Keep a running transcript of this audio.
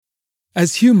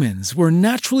As humans, we're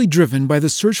naturally driven by the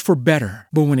search for better.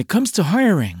 But when it comes to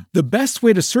hiring, the best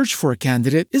way to search for a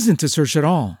candidate isn't to search at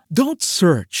all. Don't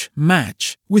search,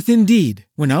 match with Indeed.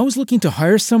 When I was looking to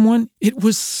hire someone, it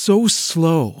was so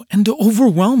slow and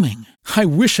overwhelming. I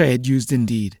wish I had used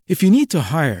Indeed. If you need to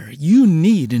hire, you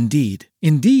need Indeed.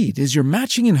 Indeed is your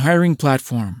matching and hiring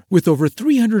platform with over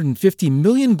 350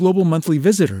 million global monthly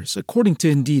visitors, according to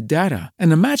Indeed data,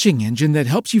 and a matching engine that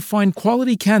helps you find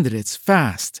quality candidates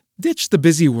fast. Ditch the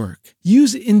busy work.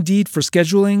 Use Indeed for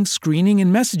scheduling, screening,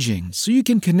 and messaging so you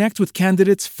can connect with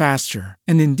candidates faster.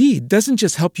 And Indeed doesn't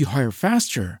just help you hire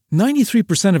faster.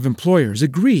 93% of employers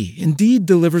agree Indeed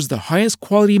delivers the highest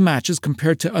quality matches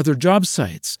compared to other job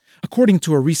sites, according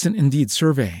to a recent Indeed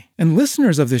survey. And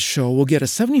listeners of this show will get a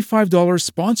 $75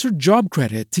 sponsored job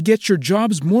credit to get your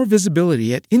jobs more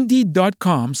visibility at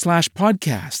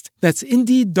Indeed.com/podcast. That's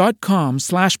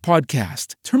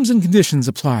Indeed.com/podcast. Terms and conditions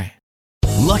apply.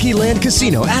 Lucky Land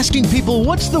Casino, asking people,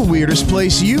 what's the weirdest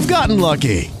place you've gotten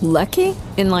lucky? Lucky?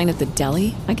 In line at the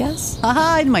deli, I guess?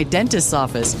 Aha, in my dentist's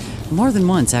office. More than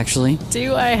once, actually.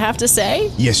 Do I have to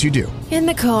say? Yes, you do. In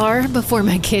the car before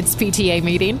my kids' PTA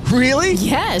meeting. Really?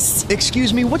 Yes.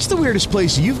 Excuse me, what's the weirdest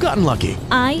place you've gotten lucky?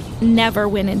 I never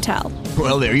win and tell.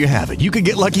 Well, there you have it. You can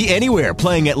get lucky anywhere,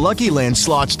 playing at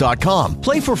LuckyLandSlots.com.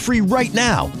 Play for free right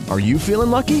now. Are you feeling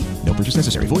lucky? No purchase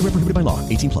necessary. Void where prohibited by law.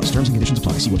 18+. Terms and conditions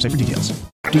apply. See website for details.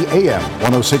 AM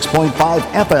 106.5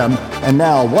 FM and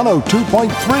now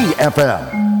 102.3 FM.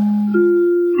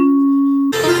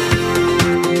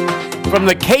 From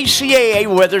the KCAA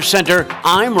Weather Center,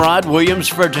 I'm Rod Williams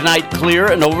for tonight. Clear,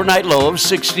 an overnight low of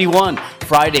 61.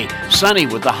 Friday, sunny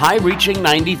with a high reaching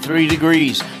 93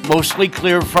 degrees. Mostly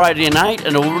clear Friday night,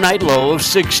 an overnight low of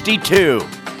 62.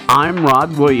 I'm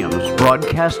Rod Williams,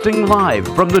 broadcasting live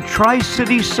from the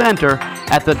Tri-City Center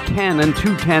at the 10 and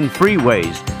 210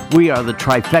 freeways. We are the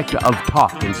trifecta of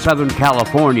talk in Southern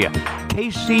California.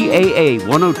 KCAA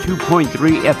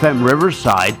 102.3 FM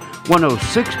Riverside,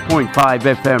 106.5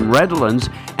 FM Redlands,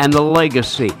 and The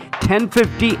Legacy,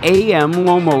 1050 AM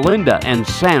Loma Linda and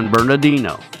San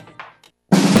Bernardino.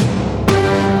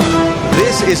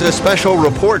 This is a special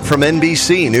report from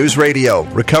NBC News Radio.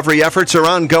 Recovery efforts are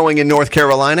ongoing in North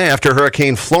Carolina after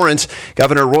Hurricane Florence.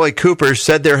 Governor Roy Cooper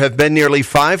said there have been nearly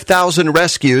 5,000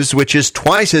 rescues, which is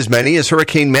twice as many as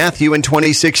Hurricane Matthew in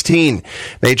 2016.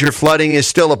 Major flooding is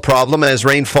still a problem as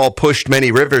rainfall pushed many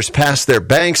rivers past their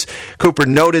banks. Cooper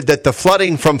noted that the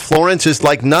flooding from Florence is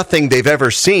like nothing they've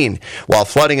ever seen. While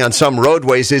flooding on some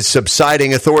roadways is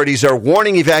subsiding, authorities are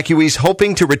warning evacuees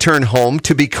hoping to return home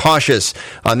to be cautious.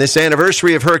 On this anniversary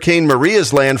of Hurricane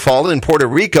Maria's landfall in Puerto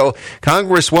Rico,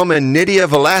 Congresswoman Nydia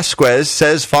Velázquez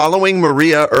says following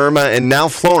Maria, Irma, and now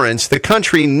Florence, the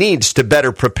country needs to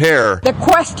better prepare. The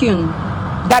question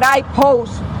that I pose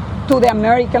to the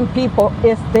American people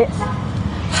is this: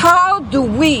 how do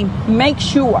we make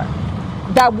sure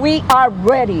that we are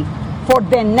ready for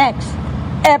the next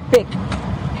epic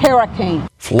hurricane?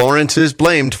 Florence is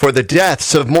blamed for the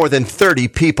deaths of more than 30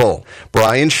 people.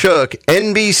 Brian Shook,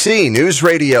 NBC News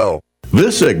Radio.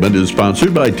 This segment is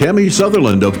sponsored by Tammy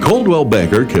Sutherland of Coldwell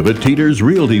Banker Kivett Teeters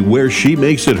Realty, where she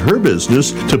makes it her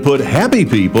business to put happy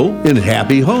people in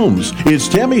happy homes. It's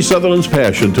Tammy Sutherland's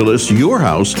passion to list your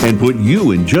house and put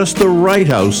you in just the right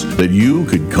house that you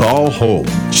could call home.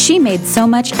 She made so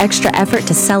much extra effort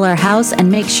to sell our house and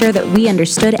make sure that we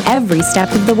understood every step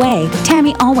of the way.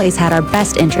 Tammy always had our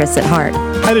best interests at heart.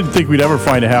 I didn't think we'd ever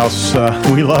find a house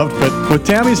we loved, but with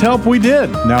Tammy's help, we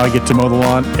did. Now I get to mow the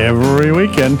lawn every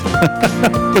weekend.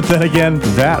 But then again,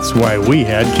 that's why we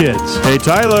had kids. Hey,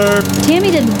 Tyler!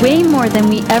 Tammy did way more than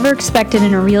we ever expected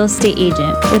in a real estate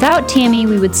agent. Without Tammy,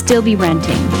 we would still be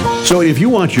renting. So if you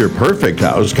want your perfect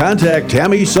house, contact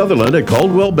Tammy Sutherland at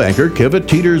Coldwell Banker Kivett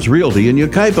Teeters Realty in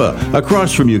Yucaipa,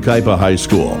 across from Yucaipa High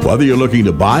School. Whether you're looking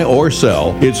to buy or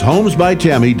sell, it's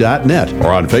homesbytammy.net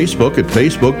or on Facebook at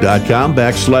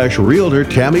facebook.com/Realtor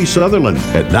Tammy Sutherland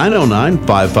at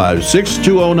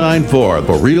 909-556-2094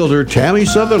 for Realtor Tammy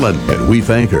Sutherland. And we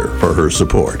thank her for her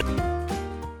support.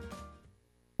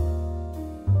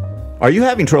 Are you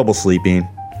having trouble sleeping?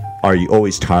 Are you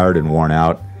always tired and worn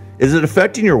out? Is it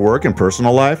affecting your work and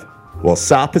personal life? Well,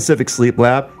 South Pacific Sleep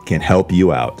Lab can help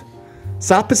you out.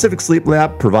 South Pacific Sleep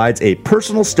Lab provides a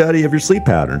personal study of your sleep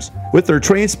patterns. With their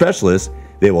trained specialists,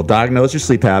 they will diagnose your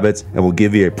sleep habits and will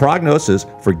give you a prognosis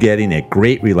for getting a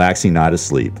great relaxing night of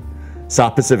sleep.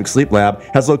 South Pacific Sleep Lab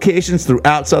has locations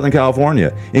throughout Southern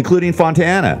California, including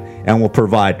Fontana, and will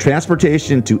provide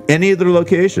transportation to any of their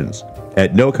locations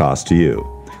at no cost to you.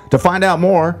 To find out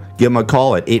more, give them a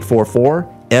call at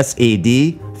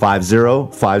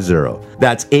 844-SAD-5050.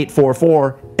 That's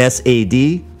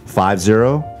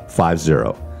 844-SAD-5050.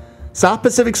 South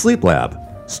Pacific Sleep Lab.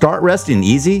 Start resting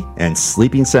easy and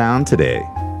sleeping sound today.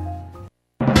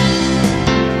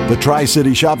 The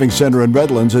Tri-City Shopping Center in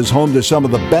Redlands is home to some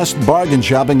of the best bargain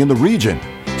shopping in the region.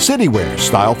 Cityware,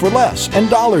 Style for Less, and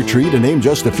Dollar Tree, to name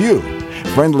just a few.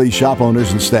 Friendly shop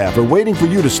owners and staff are waiting for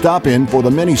you to stop in for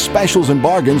the many specials and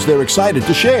bargains they're excited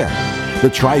to share. The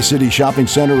Tri-City Shopping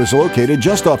Center is located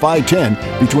just off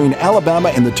I-10 between Alabama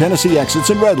and the Tennessee exits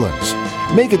in Redlands.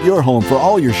 Make it your home for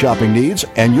all your shopping needs,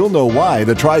 and you'll know why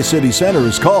the Tri-City Center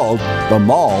is called the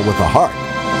Mall with a Heart.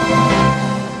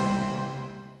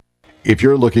 If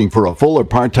you're looking for a full or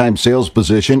part-time sales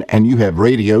position and you have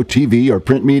radio, TV, or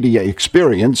print media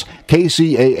experience,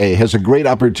 KCAA has a great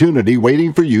opportunity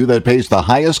waiting for you that pays the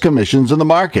highest commissions in the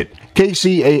market.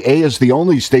 KCAA is the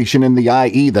only station in the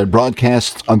IE that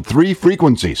broadcasts on 3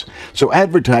 frequencies, so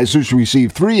advertisers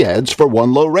receive 3 ads for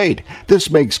 1 low rate. This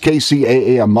makes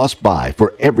KCAA a must-buy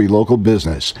for every local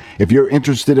business. If you're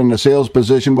interested in a sales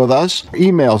position with us,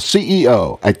 email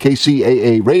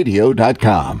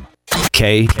CEO@kcaaradio.com.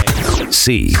 KCAA.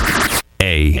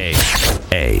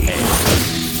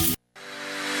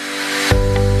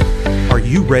 Are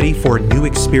you ready for a new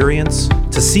experience?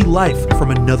 To see life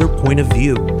from another point of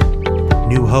view?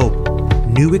 New hope,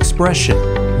 new expression,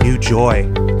 new joy.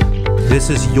 This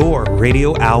is your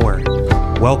radio hour.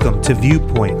 Welcome to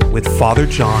Viewpoint with Father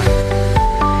John.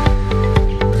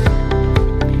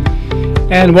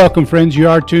 And welcome, friends. You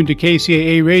are tuned to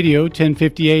KCAA Radio,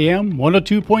 1050 AM,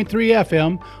 102.3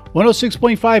 FM,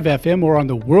 106.5 FM, or on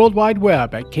the World Wide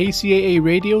Web at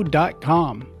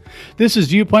kcaaradio.com. This is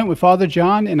Viewpoint with Father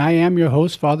John, and I am your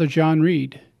host, Father John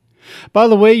Reed. By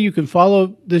the way, you can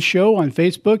follow this show on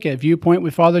Facebook at Viewpoint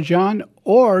with Father John,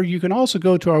 or you can also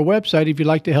go to our website if you'd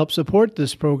like to help support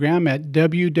this program at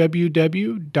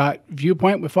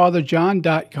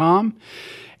www.viewpointwithfatherjohn.com.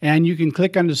 And you can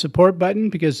click on the support button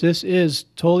because this is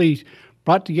totally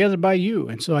brought together by you.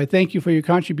 And so I thank you for your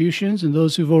contributions and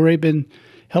those who've already been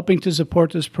helping to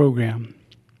support this program.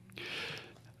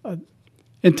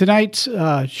 In tonight's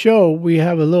show, we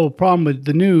have a little problem with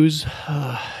the news.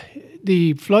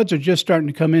 The floods are just starting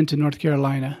to come into North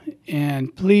Carolina,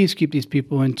 and please keep these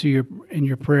people in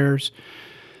your prayers.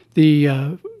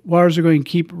 The waters are going to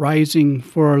keep rising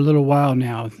for a little while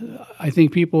now. I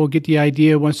think people will get the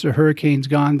idea once the hurricane's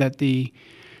gone that the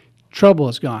trouble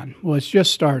is gone. Well, it's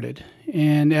just started.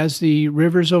 And as the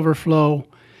rivers overflow,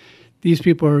 these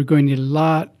people are going to need a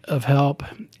lot of help.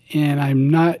 And I'm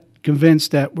not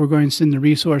convinced that we're going to send the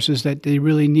resources that they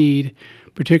really need,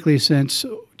 particularly since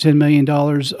 $10 million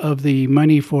of the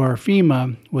money for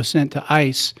FEMA was sent to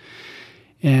ICE.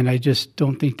 And I just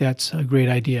don't think that's a great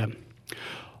idea.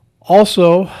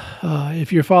 Also,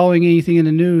 if you're following anything in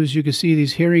the news, you can see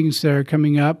these hearings that are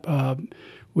coming up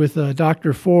with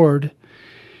Dr. Ford.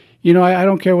 You know, I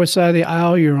don't care what side of the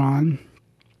aisle you're on.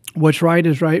 What's right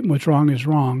is right and what's wrong is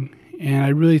wrong. And I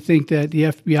really think that the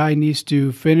FBI needs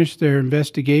to finish their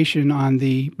investigation on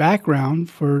the background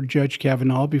for Judge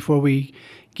Kavanaugh before we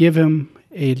give him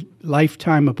a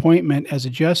lifetime appointment as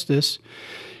a justice.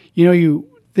 You know, you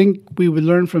think we would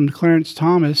learn from Clarence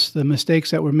Thomas the mistakes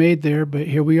that were made there, but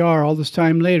here we are all this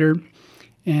time later,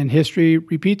 and history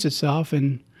repeats itself.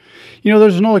 And, you know,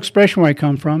 there's an old expression where I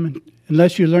come from,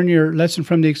 unless you learn your lesson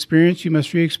from the experience, you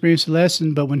must re-experience the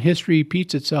lesson, but when history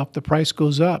repeats itself, the price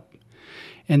goes up.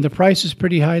 And the price is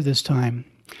pretty high this time.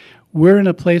 We're in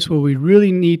a place where we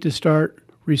really need to start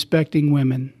respecting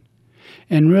women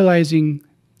and realizing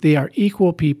they are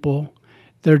equal people,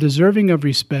 they're deserving of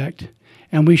respect,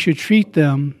 and we should treat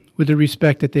them with the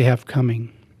respect that they have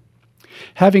coming.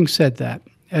 Having said that,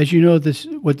 as you know,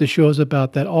 what the show is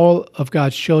about, that all of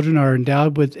God's children are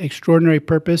endowed with extraordinary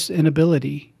purpose and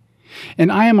ability. And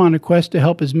I am on a quest to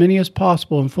help as many as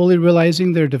possible in fully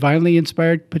realizing their divinely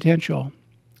inspired potential.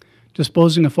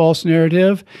 Disposing a false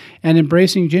narrative and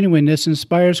embracing genuineness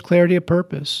inspires clarity of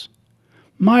purpose.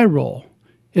 My role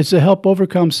is to help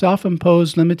overcome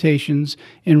self-imposed limitations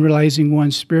in realizing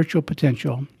one's spiritual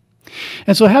potential.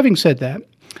 And so having said that,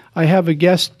 I have a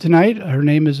guest tonight. Her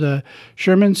name is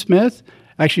Sherman Smith.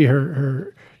 Actually,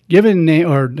 her given name,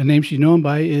 or the name she's known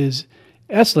by, is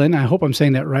Eslyn. I hope I'm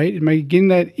saying that right. Am I getting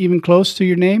that even close to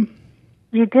your name?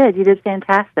 You did. You did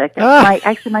fantastic.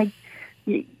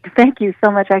 Thank you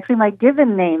so much. Actually, my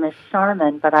given name is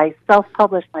Sharman, but I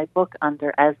self-published my book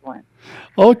under Eslyn.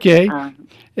 Okay.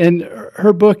 And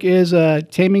her book is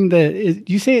Taming the...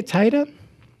 Do you say it Tida?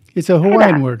 It's a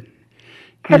Hawaiian word.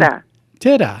 Tida.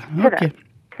 Tida. Okay.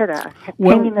 Tida.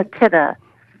 Taming the Tida.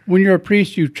 When you're a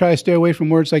priest, you try to stay away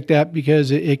from words like that because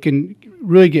it can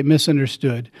really get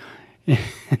misunderstood.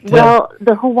 Well,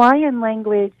 the Hawaiian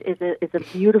language is a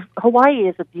beautiful. Hawaii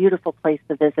is a beautiful place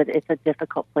to visit. It's a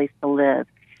difficult place to live,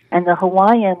 and the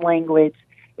Hawaiian language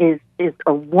is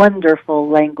a wonderful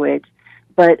language.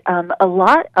 But a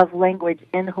lot of language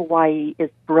in Hawaii is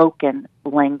broken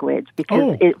language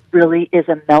because it really is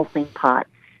a melting pot.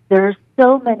 There's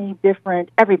so many different.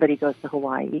 Everybody goes to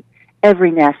Hawaii.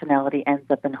 Every nationality ends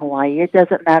up in Hawaii. It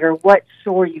doesn't matter what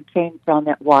shore you came from;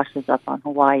 it washes up on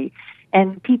Hawaii.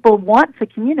 And people want to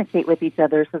communicate with each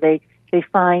other, so they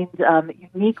find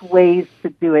unique ways to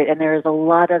do it. And there's a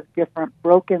lot of different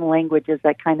broken languages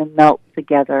that kind of melt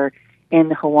together in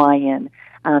Hawaiian.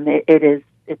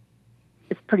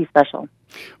 It's pretty special.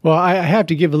 Well, I have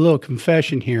to give a little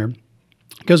confession here,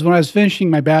 because when I was finishing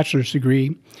my bachelor's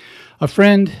degree, a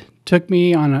friend took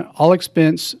me on an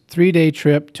all-expense 3-day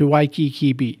trip to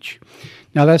Waikiki Beach.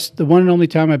 Now, that's the one and only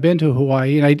time I've been to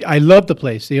Hawaii, and I love the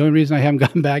place. The only reason I haven't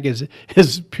gotten back is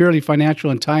purely financial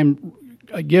and time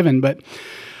given. But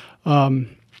while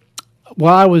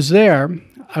I was there,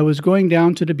 I was going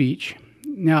down to the beach.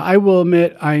 Now, I will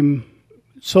admit I'm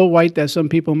so white that some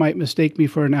people might mistake me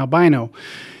for an albino.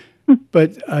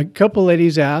 But a couple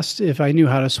ladies asked if I knew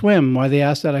how to swim. Why they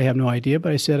asked that, I have no idea,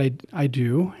 but I said I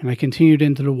do. And I continued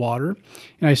into the water,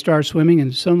 and I started swimming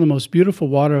in some of the most beautiful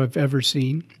water I've ever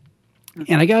seen.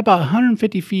 And I got about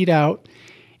 150 feet out,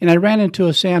 and I ran into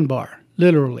a sandbar,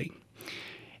 literally.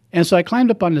 And so I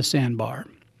climbed up on the sandbar,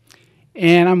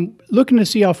 and I'm looking to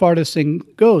see how far this thing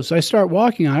goes. So I start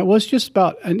walking on it. Well, it's just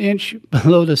about an inch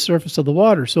below the surface of the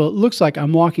water, so it looks like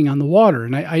I'm walking on the water.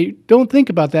 And I don't think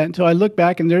about that until I look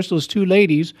back, and there's those two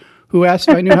ladies who asked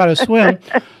if I knew how to swim,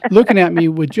 looking at me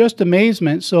with just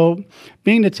amazement. So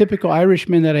being the typical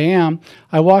Irishman that I am,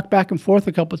 I walked back and forth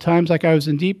a couple of times like I was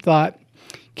in deep thought,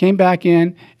 came back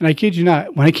in, and I kid you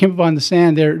not, when I came up on the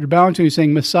sand, they're bowing to me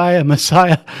saying, "Messiah,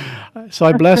 Messiah." So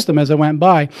I blessed them as I went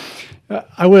by.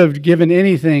 I would have given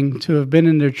anything to have been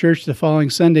in their church the following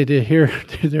Sunday to hear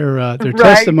their right.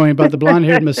 testimony about the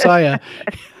blonde-haired Messiah.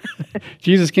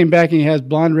 Jesus came back and he has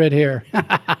blonde red hair.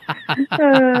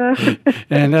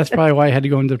 And that's probably why I had to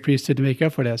go into the priesthood to make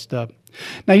up for that stuff.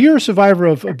 Now, you're a survivor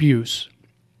of abuse.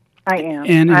 I am.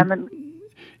 And I'm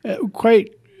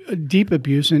quite deep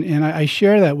abuse, and I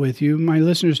share that with you. My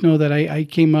listeners know that I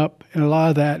came up in a lot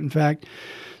of that. In fact,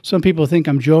 some people think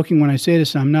I'm joking when I say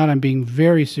this, and I'm not. I'm being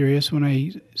very serious. When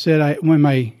I said when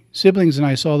my siblings and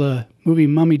I saw the movie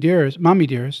Mommy Dearest,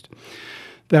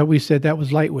 that we said that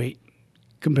was lightweight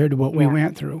compared to what we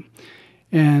went through.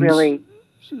 And really?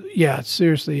 Yeah,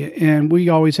 seriously. And we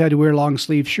always had to wear long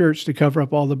sleeve shirts to cover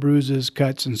up all the bruises,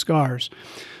 cuts, and scars.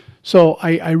 So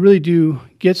I really do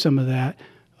get some of that.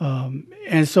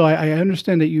 And so I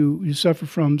understand that you suffer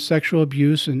from sexual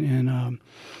abuse and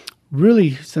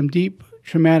really some deep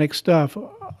traumatic stuff.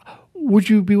 Would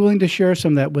you be willing to share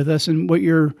some of that with us and what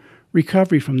your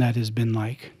recovery from that has been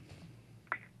like?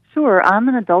 Sure. I'm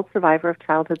an adult survivor of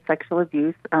childhood sexual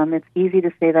abuse. It's easy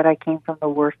to say that I came from the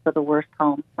worst of the worst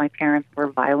homes. My parents were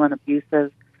violent,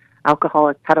 abusive,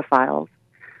 alcoholic pedophiles.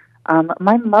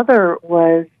 My mother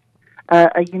was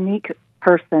a unique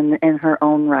person in her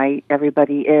own right.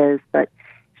 Everybody is, but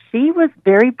she was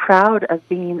very proud of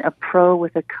being a pro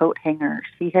with a coat hanger.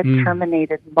 She had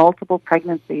terminated multiple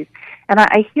pregnancies. And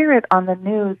I hear it on the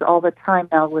news all the time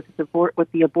now with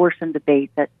the abortion debate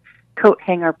that coat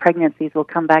hanger pregnancies will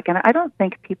come back. And I don't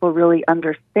think people really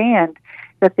understand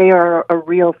that they are a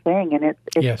real thing. And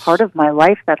it's part of my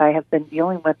life that I have been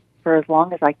dealing with for as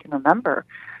long as I can remember.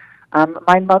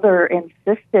 My mother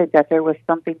insisted that there was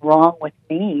something wrong with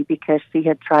me because she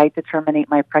had tried to terminate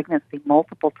my pregnancy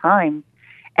multiple times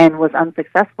and was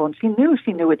unsuccessful. And she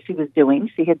knew what she was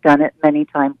doing. She had done it many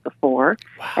times before,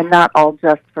 and not all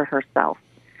just for herself.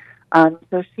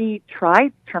 So she tried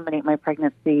to terminate my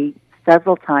pregnancy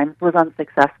several times, was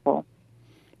unsuccessful.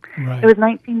 Right. It was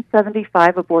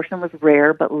 1975. Abortion was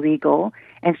rare but legal,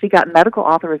 and she got medical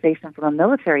authorization from a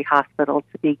military hospital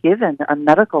to be given a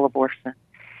medical abortion,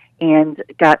 and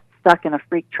got stuck in a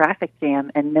freak traffic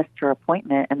jam and missed her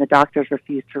appointment, and the doctors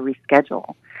refused to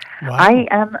reschedule.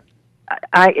 Wow.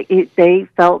 They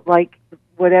felt like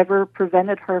whatever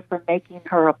prevented her from making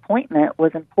her appointment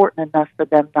was important enough for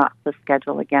them not to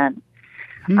schedule again.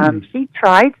 She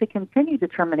tried to continue to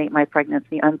terminate my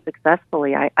pregnancy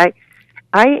unsuccessfully. I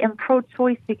am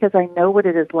pro-choice because I know what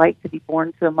it is like to be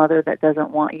born to a mother that doesn't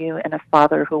want you and a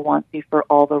father who wants you for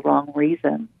all the wrong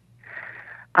reasons.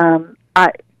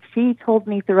 She told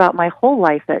me throughout my whole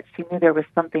life that she knew there was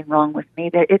something wrong with me.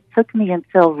 That it took me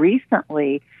until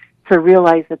recently to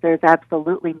realize that there's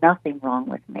absolutely nothing wrong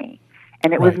with me.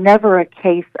 And it was never a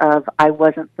case of I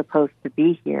wasn't supposed to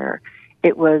be here.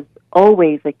 It was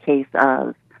always a case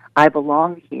of I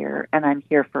belong here, and I'm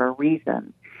here for a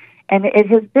reason. And it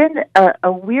has been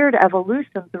a weird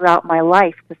evolution throughout my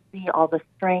life to see all the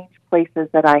strange places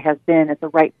that I have been at the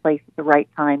right place at the right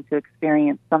time to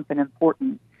experience something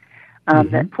important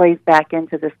that plays back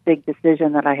into this big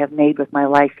decision that I have made with my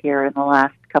life here in the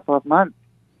last couple of months.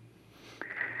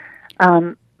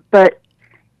 But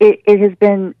it has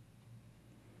been,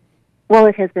 well,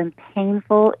 it has been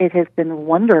painful. It has been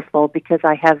wonderful because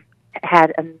I have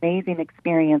had amazing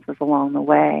experiences along the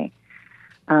way.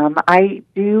 I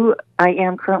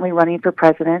am currently running for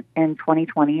president in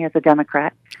 2020 as a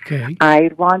Democrat. Okay.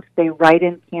 I launched a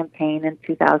write-in campaign in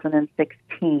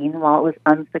 2016. While it was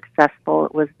unsuccessful,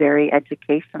 it was very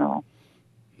educational.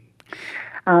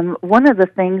 One of the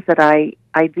things that I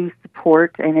do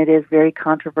support, and it is very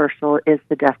controversial, is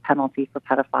the death penalty for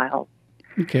pedophiles.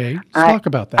 Okay, let's talk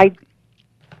about that.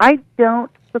 I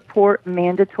don't support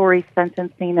mandatory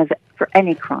sentencing for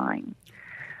any crime.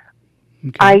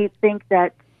 Okay. I think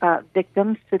that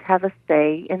victims should have a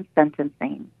say in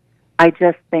sentencing. I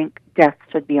just think death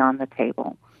should be on the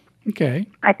table. Okay.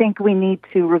 I think we need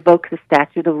to revoke the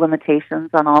statute of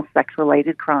limitations on all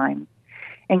sex-related crimes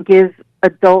and give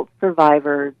adult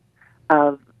survivors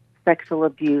of sexual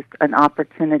abuse an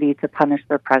opportunity to punish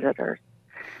their predators.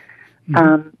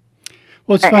 Well,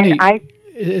 it's funny.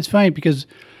 It's funny because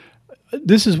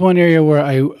this is one area where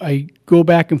I go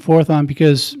back and forth on,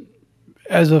 because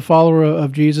as a follower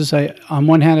of Jesus, on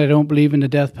one hand, I don't believe in the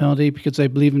death penalty because I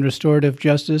believe in restorative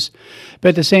justice. But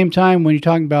at the same time, when you're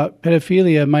talking about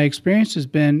pedophilia, my experience has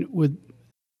been with...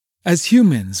 As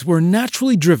humans, we're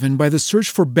naturally driven by the search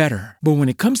for better. But when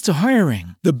it comes to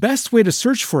hiring, the best way to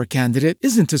search for a candidate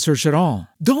isn't to search at all.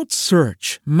 Don't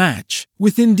search, match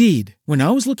with Indeed. When I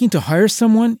was looking to hire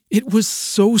someone, it was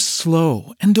so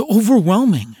slow and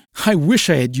overwhelming. I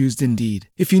wish I had used Indeed.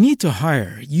 If you need to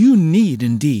hire, you need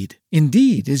Indeed.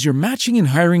 Indeed is your matching and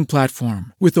hiring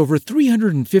platform with over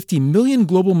 350 million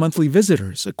global monthly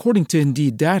visitors, according to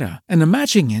Indeed data, and a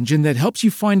matching engine that helps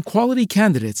you find quality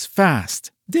candidates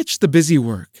fast. Ditch the busy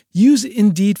work. Use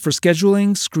Indeed for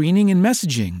scheduling, screening, and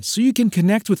messaging so you can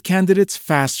connect with candidates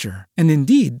faster. And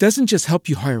Indeed doesn't just help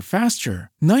you hire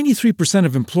faster. 93%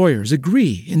 of employers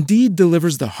agree Indeed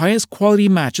delivers the highest quality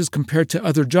matches compared to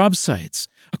other job sites,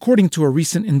 according to a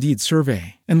recent Indeed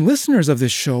survey. And listeners of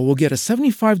this show will get a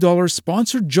 $75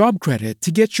 sponsored job credit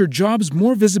to get your jobs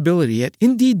more visibility at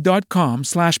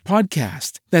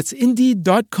Indeed.com/podcast. That's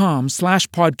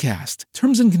Indeed.com/podcast.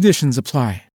 Terms and conditions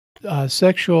apply.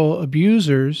 Sexual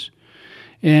abusers,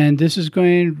 and this is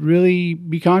going to really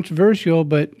be controversial,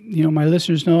 but my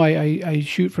listeners know I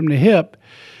shoot from the hip.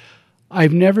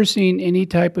 I've never seen any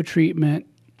type of treatment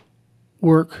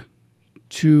work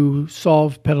to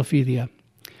solve pedophilia.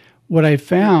 What I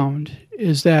found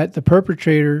is that the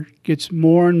perpetrator gets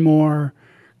more and more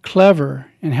clever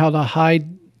in how to hide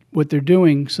what they're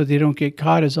doing so they don't get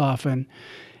caught as often.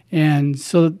 And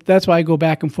so that's why I go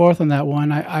back and forth on that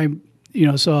one.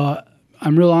 So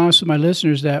I'm real honest with my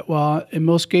listeners that while in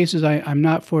most cases I'm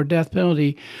not for death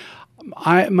penalty,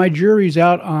 my jury's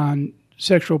out on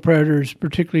sexual predators,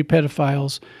 particularly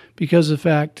pedophiles, because of the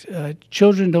fact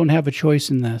children don't have a choice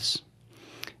in this.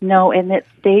 No, and if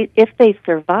they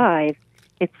survive,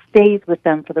 it stays with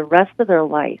them for the rest of their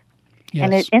life. Yes.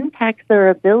 And it impacts their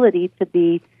ability to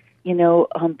be,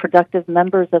 productive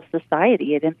members of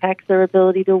society. It impacts their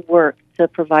ability to work, to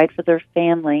provide for their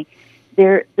family.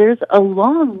 There's a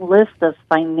long list of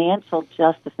financial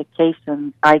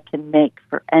justifications I can make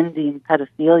for ending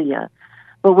pedophilia.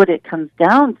 But what it comes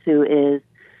down to is,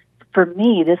 for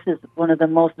me, this is one of the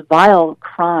most vile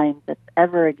crimes that's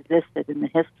ever existed in the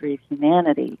history of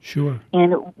humanity. Sure.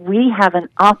 And we have an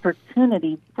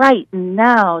opportunity right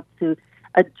now to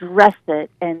address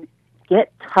it and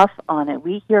get tough on it.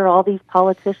 We hear all these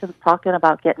politicians talking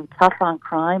about getting tough on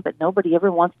crime, but nobody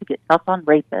ever wants to get tough on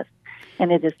rapists.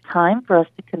 And it is time for us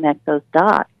to connect those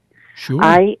dots. Sure.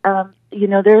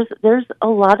 There's a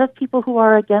lot of people who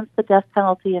are against the death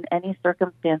penalty in any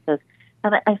circumstances.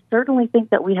 And I certainly think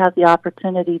that we have the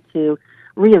opportunity to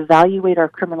reevaluate our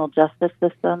criminal justice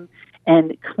system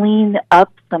and clean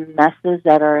up some messes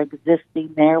that are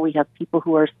existing there. We have people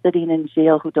who are sitting in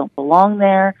jail who don't belong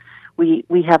there.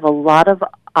 We have a lot of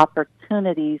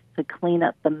opportunities to clean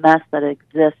up the mess that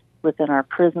exists within our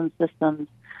prison systems.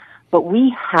 But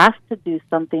we have to do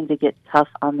something to get tough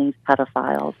on these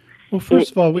pedophiles. Well,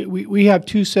 first of all, we have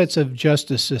two sets of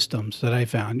justice systems that I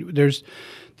found. There's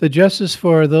the justice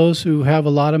for those who have a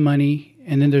lot of money,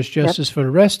 and then there's justice for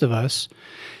the rest of us.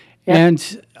 Yep.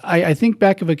 And I think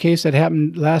back of a case that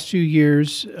happened last few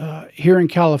years here in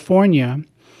California,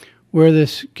 where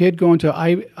this kid going to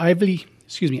Ivy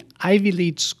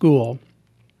League school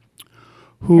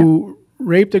who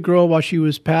raped a girl while she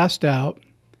was passed out.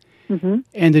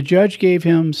 And the judge gave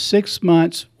him 6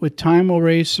 months with time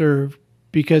already served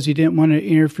because he didn't want to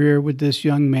interfere with this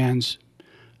young man's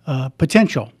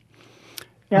potential.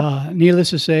 Needless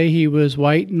to say, he was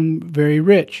white and very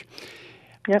rich.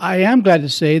 I am glad to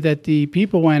say that the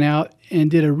people went out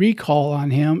and did a recall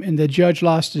on him, and the judge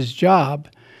lost his job.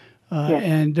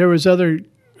 And there was other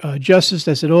justice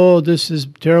that said, oh, this is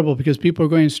terrible because people are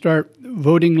going to start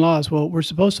voting laws. Well, we're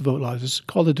supposed to vote laws. It's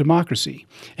called a democracy.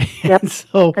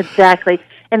 Exactly.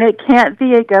 And it can't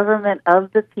be a government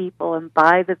of the people and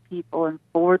by the people and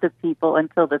for the people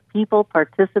until the people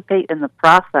participate in the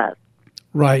process.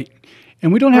 Right.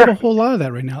 And we don't have a whole lot of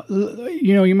that right now.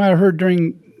 You know, you might have heard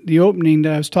during the opening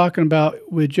that I was talking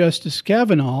about with Justice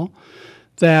Kavanaugh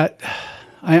that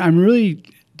I'm really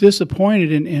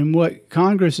disappointed in what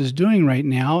Congress is doing right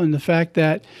now, and the fact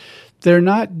that they're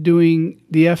not doing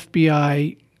the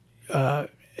FBI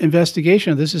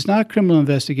investigation of this. It's not a criminal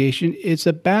investigation. It's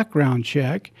a background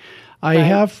check. I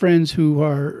have friends who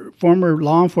are former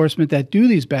law enforcement that do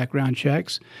these background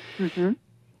checks,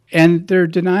 and they're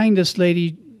denying this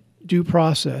lady due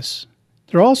process.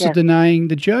 They're also denying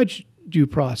the judge due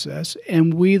process,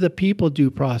 and we the people due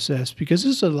process, because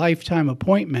this is a lifetime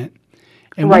appointment.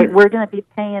 And we're going to be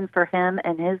paying for him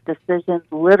and his decisions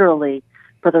literally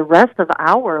for the rest of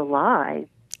our lives.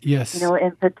 Yes. You know,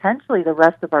 and potentially the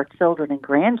rest of our children and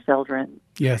grandchildren.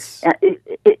 Yes.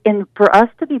 And for us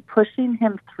to be pushing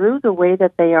him through the way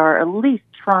that they are, at least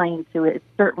trying to, it's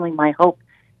certainly my hope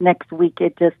next week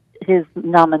his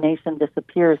nomination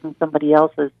disappears and somebody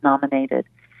else is nominated.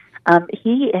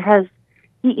 He has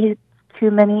too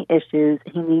many issues.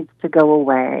 He needs to go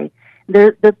away.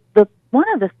 One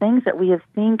of the things that we have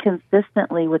seen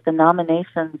consistently with the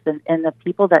nominations and the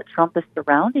people that Trump is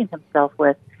surrounding himself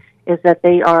with is that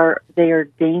they are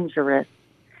dangerous.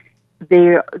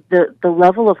 The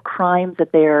level of crimes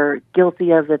that they are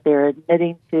guilty of, that they're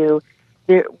admitting to,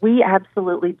 we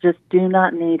absolutely just do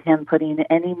not need him putting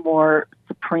any more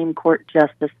Supreme Court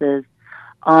justices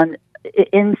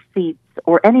in seats,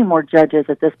 or any more judges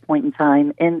at this point in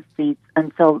time in seats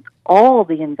until all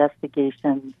the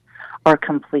investigations are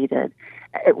completed.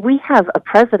 We have a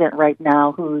president right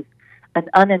now who's an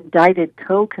unindicted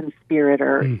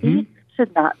co-conspirator. He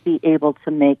should not be able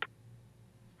to make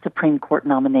Supreme Court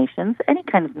nominations. Any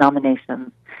kind of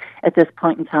nominations at this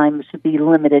point in time should be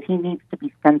limited. He needs to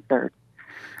be censored.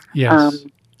 Yes.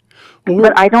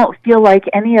 But I don't feel like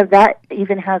any of that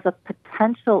even has a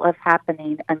potential of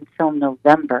happening until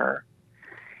November.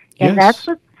 And that's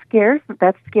what scares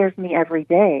me every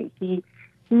day.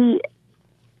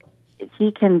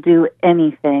 He can do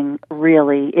anything,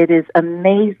 really. It is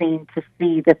amazing to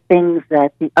see the things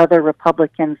that the other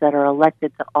Republicans that are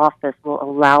elected to office will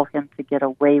allow him to get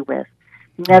away with.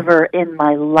 Never in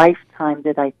my lifetime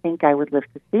did I think I would live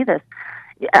to see this.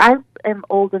 I am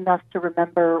old enough to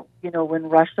remember, when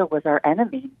Russia was our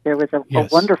enemy. There was a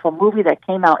wonderful movie that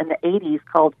came out in the 80s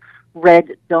called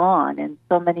Red Dawn, and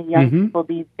so many young people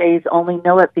these days only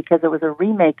know it because it was a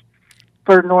remake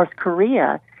for North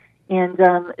Korea. And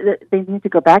they need to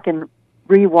go back and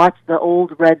rewatch the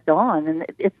old Red Dawn. And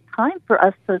it's time for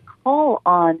us to call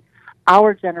on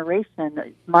our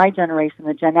generation, my generation,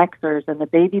 the Gen Xers and the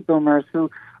baby boomers who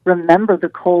remember the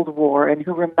Cold War and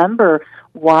who remember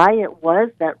why it was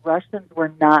that Russians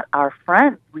were not our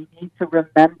friends. We need to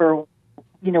remember,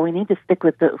 we need to stick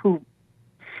with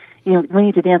we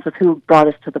need to dance with who brought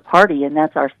us to the party, and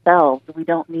that's ourselves. We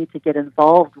don't need to get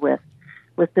involved with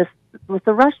the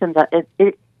Russians.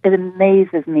 It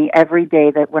amazes me every day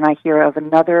that when I hear of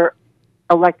another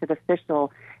elected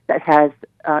official that has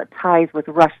ties with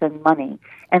Russian money,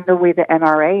 and the way the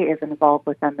NRA is involved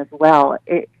with them as well.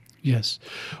 Yes.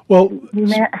 Well,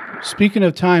 speaking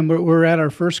of time, we're at our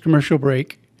first commercial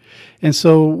break, and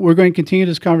so we're going to continue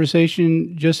this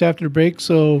conversation just after the break,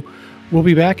 so we'll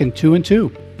be back in 2 and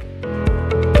 2.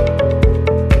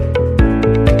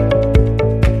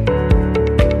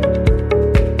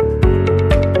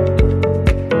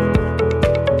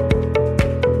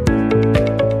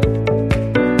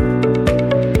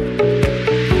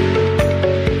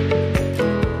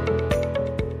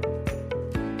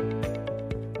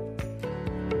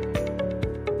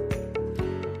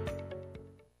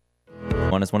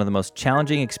 Is one of the most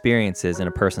challenging experiences in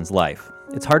a person's life.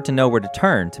 It's hard to know where to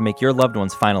turn to make your loved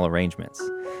one's final arrangements.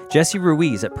 Jesse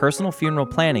Ruiz at Personal Funeral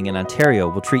Planning in Ontario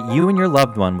will treat you and your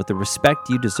loved one with the respect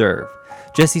you deserve.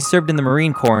 Jesse served in the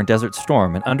Marine Corps in Desert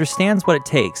Storm and understands what it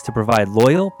takes to provide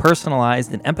loyal,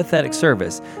 personalized, and empathetic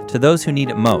service to those who need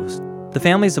it most. The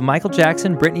families of Michael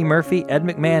Jackson, Brittany Murphy, Ed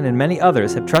McMahon, and many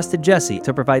others have trusted Jesse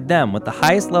to provide them with the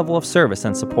highest level of service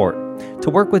and support. To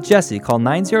work with Jesse, call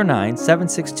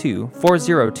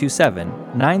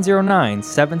 909-762-4027,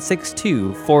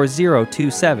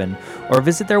 909-762-4027, or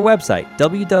visit their website,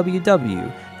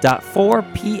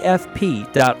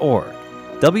 www.4pfp.org.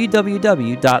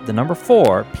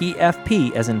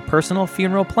 www.4pfp as in personal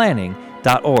funeral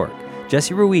planning.org.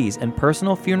 Jesse Ruiz and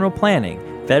Personal Funeral Planning,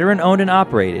 veteran-owned and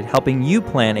operated, helping you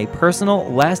plan a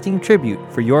personal, lasting tribute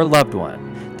for your loved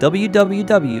one.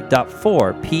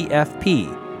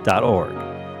 www.4pfp.org.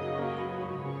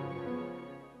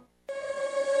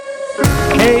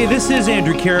 Hey, this is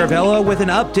Andrew Caravella with an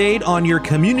update on your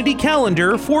community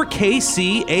calendar for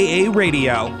KCAA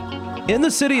Radio. In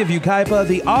the city of Yucaipa,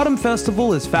 the Autumn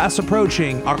Festival is fast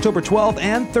approaching. October 12th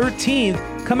and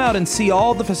 13th, come out and see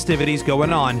all the festivities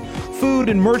going on. Food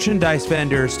and merchandise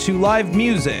vendors to live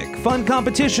music, fun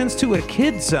competitions to a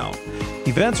kids zone.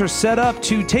 Events are set up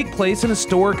to take place in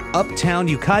historic Uptown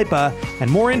Yucaipa, and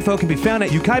more info can be found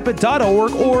at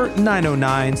yucaipa.org or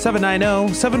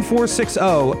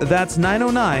 909-790-7460. That's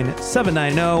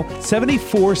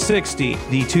 909-790-7460.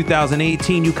 The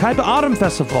 2018 Yucaipa Autumn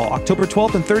Festival, October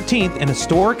 12th and 13th in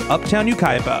historic Uptown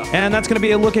Yucaipa. And that's going to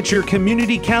be a look at your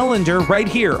community calendar right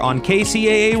here on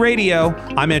KCAA Radio.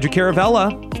 I'm Andrew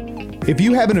Caravella. If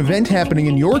you have an event happening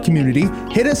in your community,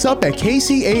 hit us up at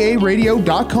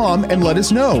kcaaradio.com and let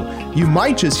us know. You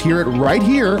might just hear it right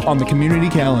here on the community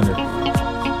calendar.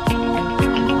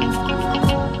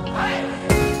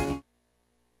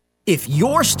 If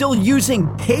you're still using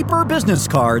paper business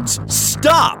cards,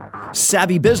 stop!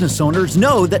 Savvy business owners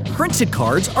know that printed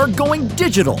cards are going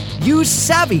digital. Use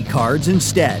Savvy Cards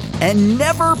instead, and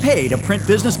never pay to print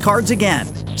business cards again.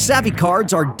 Savvy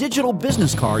Cards are digital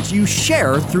business cards you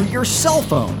share through your cell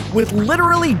phone with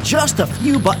literally just a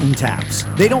few button taps.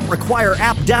 They don't require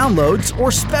app downloads or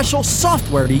special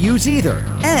software to use either.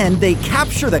 And they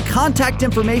capture the contact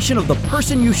information of the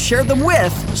person you share them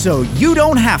with, so you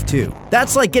don't have to.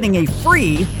 That's like getting a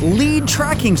free lead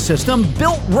tracking system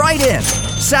built right in.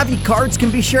 Savvy Cards can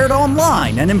be shared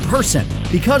online and in person.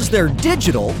 Because they're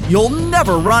digital, you'll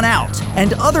never run out,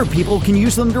 and other people can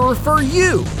use them to refer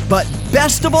you. But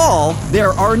best of all,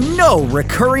 there are no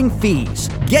recurring fees.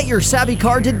 Get your Savvy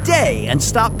Card today and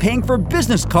stop paying for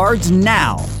business cards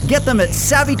now. Get them at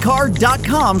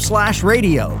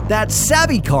savvycard.com/radio. That's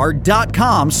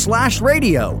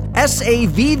savvycard.com/radio.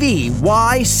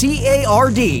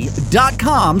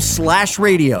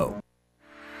 SAVVYCARD.com/radio.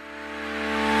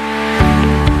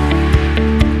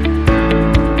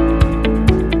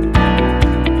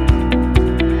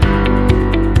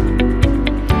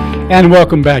 And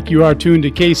welcome back. You are tuned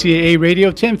to KCAA Radio,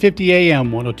 1050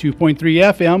 AM, 102.3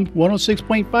 FM,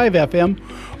 106.5 FM,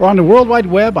 or on the World Wide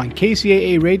Web on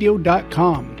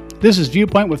kcaaradio.com. This is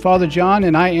Viewpoint with Father John,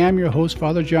 and I am your host,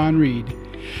 Father John Reed.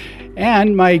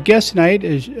 And my guest tonight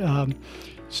is, I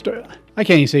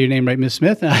can't even say your name right, Miss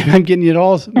Smith. I'm getting it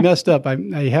all messed up. I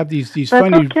have these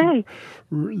funny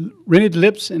rented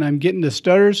lips, and I'm getting the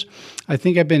stutters. I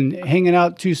think I've been hanging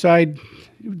out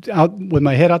out with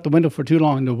my head out the window for too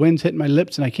long. The wind's hitting my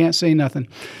lips and I can't say nothing.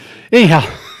 Anyhow,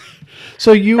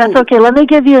 so That's okay. Let me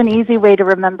give you an easy way to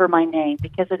remember my name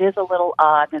because it is a little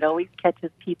odd and it always catches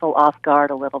people off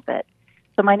guard a little bit.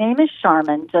 So my name is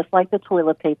Charmin, just like the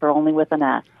toilet paper, only with an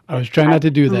S. I was trying not to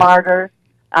do that. Smarter.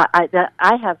 I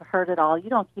have heard it all.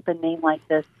 You don't keep a name like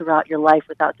this throughout your life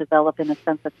without developing a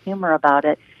sense of humor about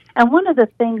it. And one of the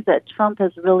things that Trump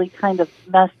has really kind of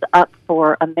messed up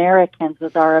for Americans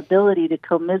is our ability to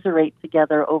commiserate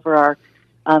together over our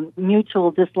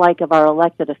mutual dislike of our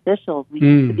elected officials. We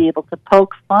used to be able to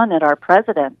poke fun at our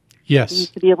president. Yes. We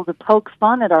used to be able to poke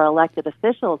fun at our elected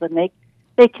officials, and they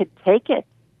could take it.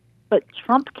 But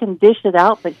Trump can dish it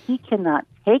out, but he cannot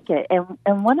take it.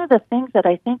 And one of the things that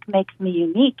I think makes me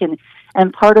unique, and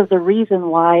part of the reason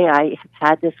why I have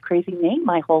had this crazy name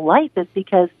my whole life is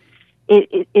because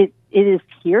it is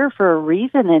here for a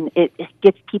reason, and it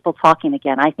gets people talking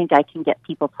again. I think I can get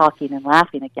people talking and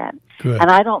laughing again. Good.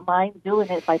 And I don't mind doing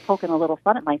it by poking a little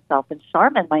fun at myself. And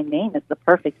Charmin, my name, is the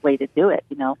perfect way to do it,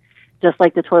 Just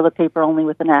like the toilet paper, only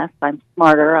with an S. I'm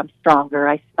smarter, I'm stronger,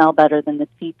 I smell better than the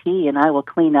TP, and I will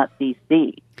clean up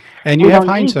DC. And you have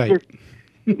hindsight.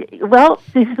 Well,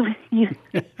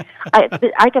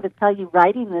 I got to tell you,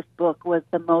 writing this book was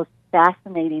the most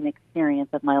fascinating experience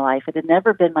of my life. It had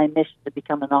never been my mission to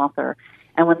become an author.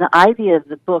 And when the idea of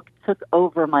the book took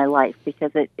over my life,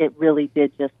 because it really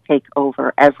did just take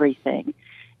over everything,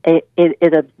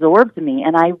 it absorbed me.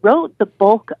 And I wrote the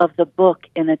bulk of the book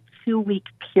in a 2-week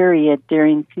period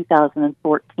during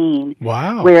 2014.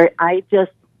 Wow. Where I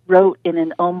just wrote in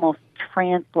an almost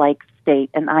trance-like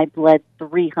state, and I bled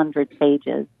 300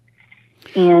 pages.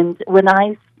 And when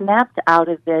I snapped out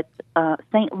of it,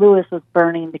 St. Louis was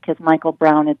burning because Michael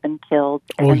Brown had been killed,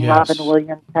 and Robin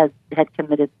Williams had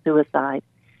committed suicide.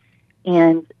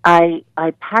 And I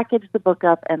packaged the book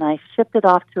up, and I shipped it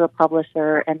off to a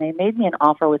publisher, and they made me an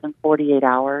offer within 48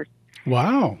 hours.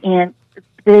 Wow. And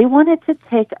they wanted to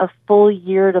take a full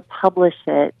year to publish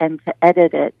it and to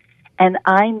edit it, and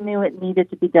I knew it needed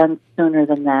to be done sooner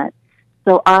than that.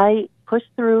 So I pushed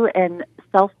through and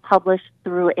self-published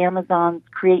through Amazon's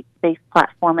CreateSpace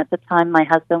platform. At the time, my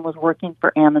husband was working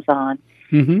for Amazon,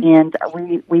 and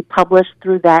we published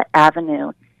through that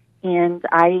avenue. And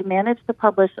I managed to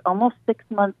publish almost 6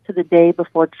 months to the day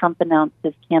before Trump announced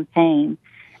his campaign.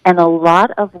 And a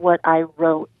lot of what I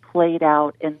wrote played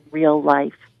out in real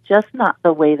life, just not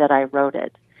the way that I wrote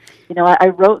it. You know, I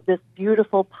wrote this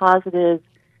beautiful, positive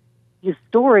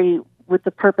story with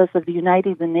the purpose of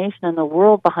uniting the nation and the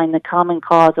world behind the common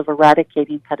cause of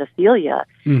eradicating pedophilia.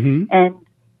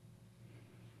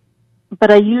 But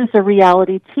I used a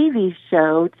reality TV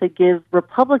show to give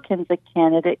Republicans a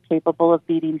candidate capable of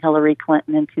beating Hillary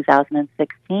Clinton in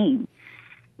 2016.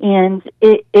 And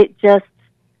it just...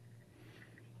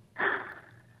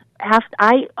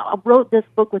 I wrote this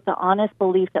book with the honest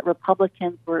belief that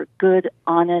Republicans were good,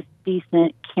 honest,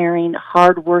 decent, caring,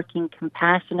 hardworking,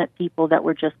 compassionate people that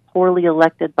were just poorly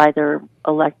elected by their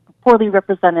poorly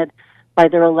represented by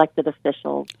their elected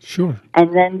officials. Sure.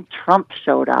 And then Trump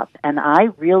showed up, and I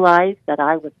realized that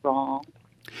I was wrong.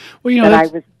 Well, you know, that I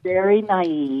was very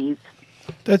naive.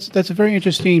 That's a very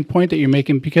interesting point that you're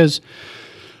making, because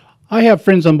I have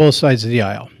friends on both sides of the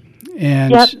aisle,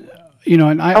 and you know,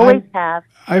 and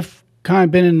I've kind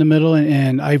of been in the middle,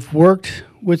 and I've worked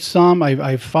with some.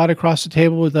 I've fought across the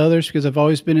table with others because I've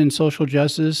always been in social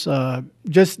justice.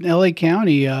 Just in L.A.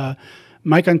 County,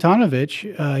 Mike Antonovich,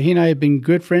 he and I have been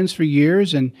good friends for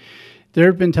years, and there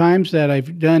have been times that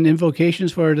I've done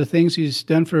invocations for the things he's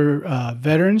done for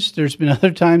veterans. There's been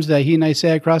other times that he and I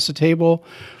sat across the table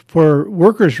for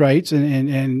workers' rights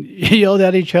and yelled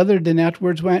at each other, then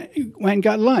afterwards went and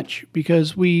got lunch,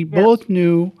 because we both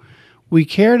knew we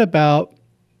cared about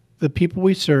the people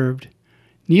we served.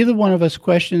 Neither one of us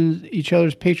questioned each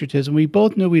other's patriotism. We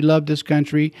both knew we loved this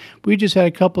country. We just had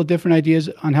a couple of different ideas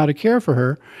on how to care for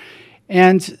her.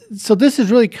 And so this is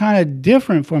really kind of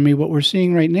different for me, what we're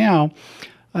seeing right now.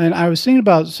 And I was thinking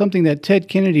about something that Ted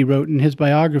Kennedy wrote in his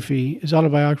biography, his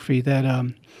autobiography,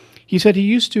 that he said he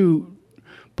used to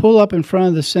pull up in front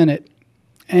of the Senate,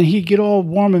 and he'd get all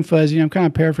warm and fuzzy. I'm kind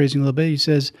of paraphrasing a little bit. He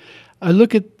says, I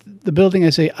look at the building, I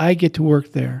say, I get to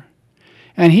work there.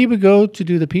 And he would go to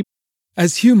do the people.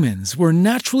 As humans, we're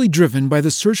naturally driven by the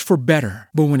search for better.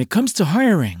 But when it comes to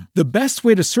hiring, the best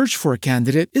way to search for a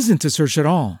candidate isn't to search at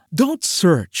all. Don't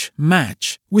search,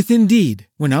 match with Indeed.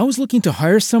 When I was looking to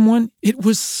hire someone, it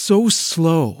was so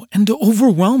slow and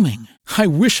overwhelming. I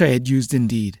wish I had used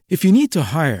Indeed. If you need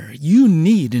to hire, you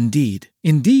need Indeed.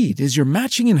 Indeed is your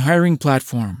matching and hiring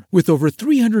platform with over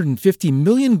 350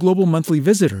 million global monthly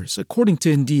visitors, according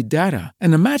to Indeed data,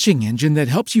 and a matching engine that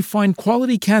helps you find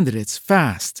quality candidates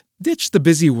fast. Ditch the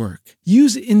busy work.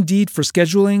 Use Indeed for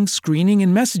scheduling, screening,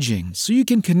 and messaging so you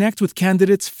can connect with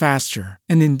candidates faster.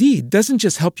 And Indeed doesn't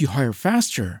just help you hire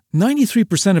faster.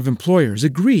 93% of employers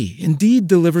agree Indeed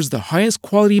delivers the highest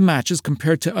quality matches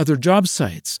compared to other job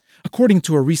sites, according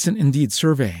to a recent Indeed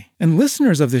survey. And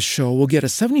listeners of this show will get a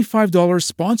 $75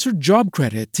 sponsored job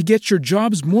credit to get your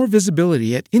jobs more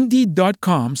visibility at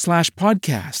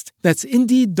Indeed.com/podcast. That's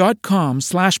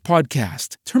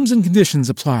Indeed.com/podcast. Terms and conditions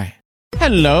apply.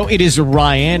 Hello, it is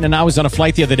Ryan, and I was on a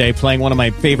flight the other day playing one of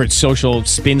my favorite social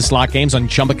spin slot games on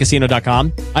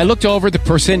ChumbaCasino.com. I looked over at the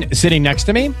person sitting next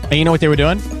to me, and you know what they were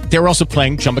doing? They were also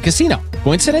playing Chumba Casino.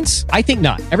 Coincidence? I think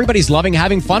not. Everybody's loving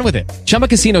having fun with it. Chumba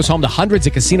Casino is home to hundreds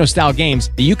of casino-style games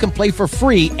that you can play for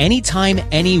free anytime,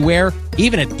 anywhere,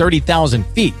 even at 30,000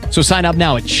 feet. So sign up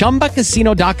now at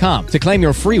ChumbaCasino.com to claim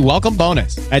your free welcome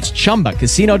bonus. That's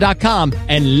ChumbaCasino.com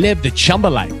and live the Chumba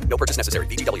life. No purchase necessary.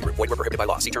 VGW. Void where prohibited by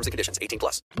law. See terms and conditions.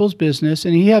 18+. People's business,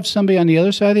 and you have somebody on the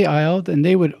other side of the aisle, and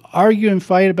they would argue and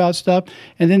fight about stuff,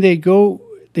 and then they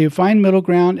find middle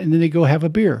ground, and then they go have a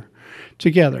beer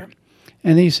together.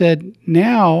 And he said,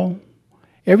 now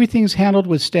everything's handled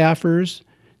with staffers,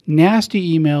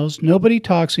 nasty emails, nobody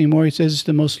talks anymore. He says it's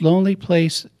the most lonely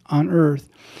place on earth,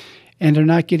 and they're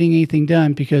not getting anything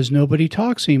done because nobody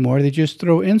talks anymore. They just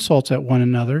throw insults at one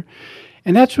another.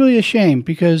 And that's really a shame,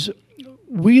 because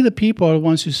we, the people, are the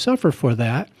ones who suffer for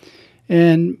that.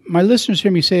 And my listeners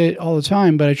hear me say it all the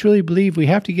time, but I truly believe we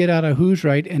have to get out of who's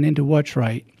right and into what's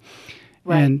right.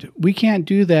 And we can't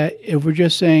do that if we're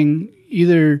just saying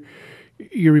either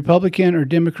you're Republican or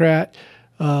Democrat.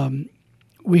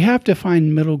 We have to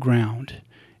find middle ground.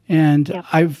 And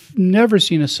I've never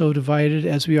seen us so divided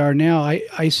as we are now.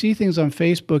 I see things on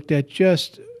Facebook that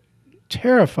just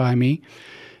terrify me.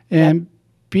 And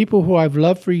people who I've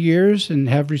loved for years and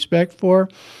have respect for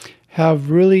have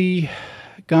really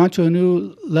gone to a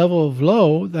new level of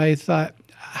low that I thought,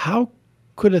 how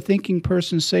could a thinking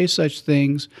person say such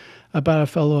things about a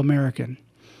fellow American?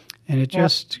 And it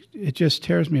just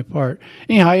tears me apart.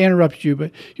 Anyhow, I interrupted you,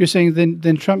 but you're saying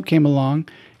then Trump came along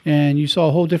and you saw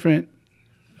a whole different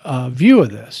view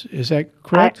of this. Is that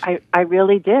correct? I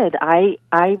really did. I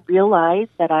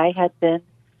realized that I had been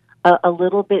a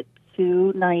little bit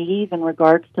too naive in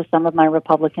regards to some of my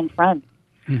Republican friends.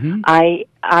 Mm-hmm.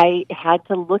 I had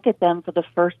to look at them for the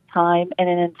first time in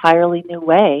an entirely new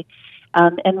way.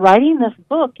 And writing this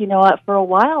book, for a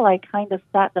while I kind of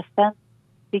sat the fence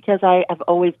because I have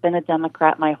always been a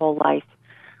Democrat my whole life.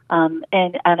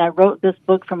 And I wrote this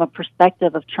book from a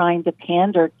perspective of trying to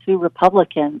pander to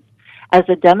Republicans. As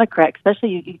a Democrat,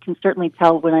 especially, you can certainly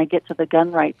tell when I get to the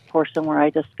gun rights portion where I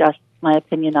discuss my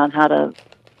opinion on how to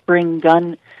bring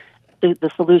the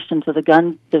solution to the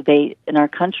gun debate in our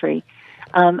country.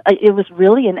 It was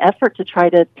really an effort to try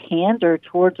to pander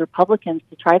towards Republicans,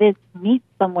 to try to meet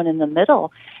someone in the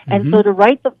middle. And so to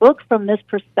write the book from this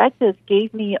perspective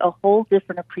gave me a whole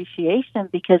different appreciation,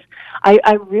 because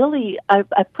I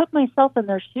put myself in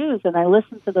their shoes and I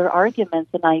listened to their arguments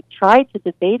and I tried to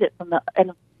debate it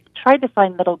and tried to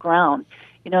find middle ground.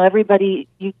 Everybody,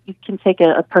 you can take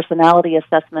a personality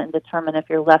assessment and determine if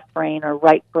you're left brain or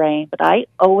right brain, but I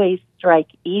always strike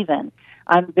even.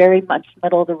 I'm very much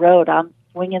middle of the road. I'm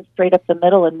swinging straight up the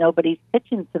middle and nobody's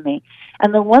pitching to me.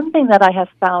 And the one thing that I have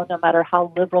found, no matter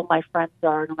how liberal my friends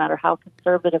are, no matter how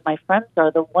conservative my friends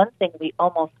are, the one thing we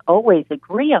almost always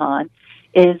agree on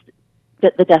is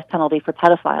the death penalty for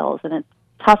pedophiles, and it's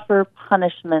tougher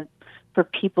punishment for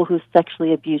people who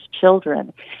sexually abuse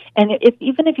children. And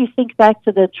even if you think back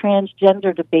to the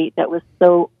transgender debate that was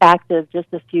so active just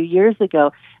a few years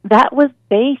ago, that was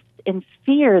based in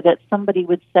fear that somebody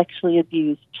would sexually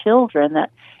abuse children.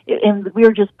 And we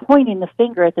were just pointing the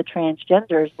finger at the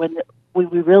transgenders when we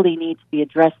really need to be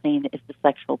addressing is the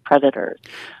sexual predators.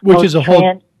 Which is a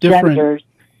whole different...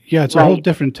 Yeah, it's a whole right.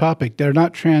 different topic. They're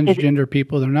not transgender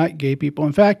people. They're not gay people.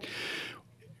 In fact,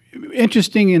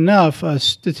 interesting enough,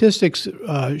 statistics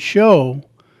show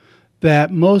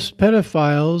that most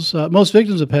pedophiles, most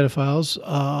victims of pedophiles,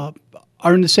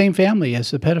 are in the same family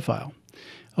as the pedophile,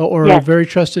 or a very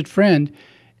trusted friend,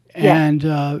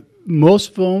 and most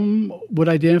of them would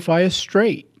identify as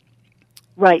straight.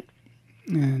 Right.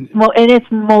 And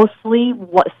it's mostly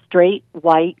straight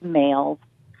white males.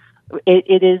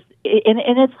 It is,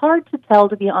 and it's hard to tell,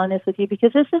 to be honest with you,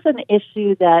 because this is an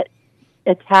issue that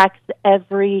attacks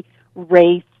every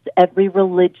race, every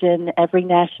religion, every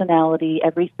nationality,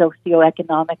 every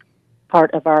socioeconomic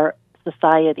part of our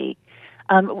society.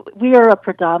 We are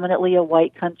predominantly a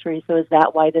white country, so is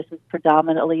that why this is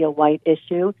predominantly a white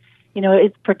issue?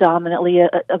 It's predominantly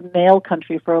a male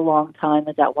country for a long time.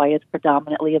 Is that why it's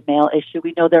predominantly a male issue?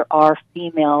 We know there are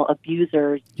female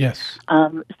abusers. Yes.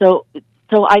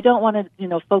 So I don't want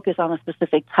to, focus on a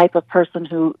specific type of person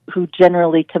who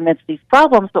generally commits these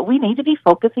problems, but we need to be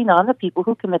focusing on the people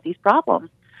who commit these problems.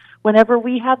 Whenever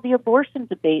we have the abortion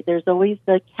debate, there's always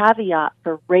the caveat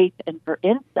for rape and for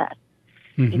incest.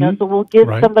 Mm-hmm. So we'll give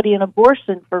somebody an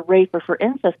abortion for rape or for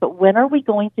incest, but when are we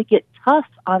going to get tough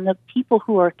on the people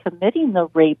who are committing the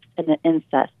rapes and the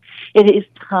incest? It is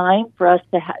time for us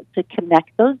to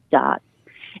connect those dots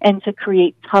and to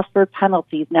create tougher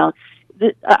penalties. Now,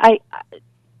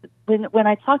 when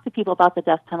I talk to people about the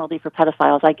death penalty for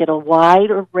pedophiles, I get a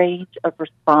wide range of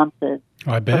responses.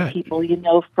 I bet. From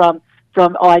people,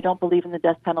 from I don't believe in the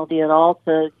death penalty at all,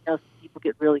 to people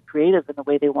get really creative in the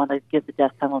way they want to give the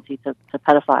death penalty to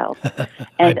pedophiles.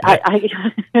 And I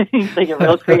they get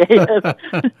real creative.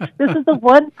 This is the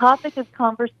one topic of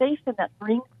conversation that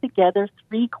brings together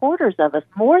 3/4 of us,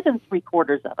 more than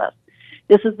 3/4 of us.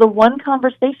 This is the one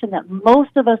conversation that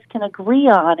most of us can agree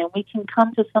on and we can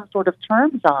come to some sort of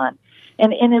terms on.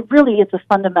 And it's a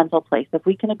fundamental place. If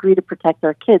we can agree to protect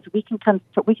our kids, we can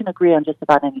agree on just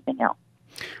about anything else.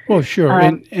 Well, sure.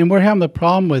 And we're having a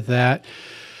problem with that,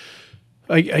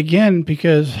 again,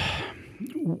 because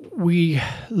we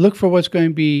look for what's going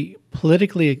to be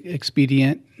politically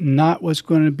expedient, not what's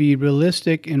going to be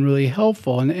realistic and really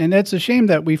helpful. And that's a shame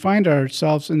that we find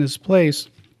ourselves in this place,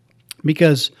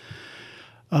 because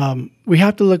we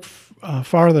have to look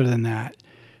farther than that.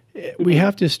 We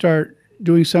have to start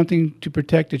doing something to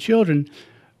protect the children,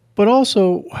 but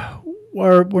also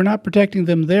we're not protecting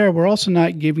them there. We're also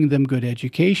not giving them good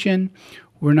education.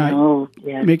 We're not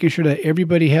making sure that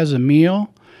everybody has a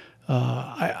meal.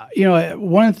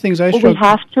 One of the things we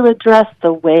have to address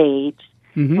the wage.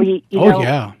 Mm-hmm.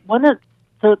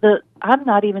 I'm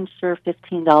not even sure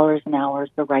 $15 an hour is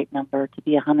the right number, to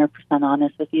be 100%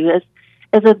 honest with you.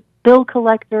 As a bill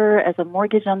collector, as a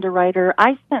mortgage underwriter,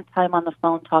 I spent time on the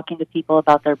phone talking to people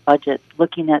about their budgets,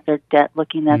 looking at their debt,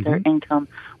 looking at their income,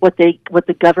 what the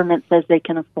government says they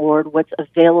can afford, what's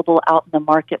available out in the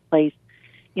marketplace.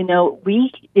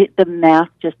 The math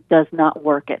just does not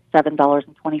work at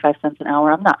 $7.25 an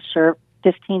hour. I'm not sure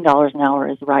 $15 an hour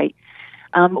is right.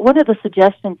 One of the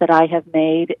suggestions that I have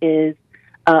made is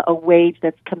a wage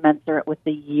that's commensurate with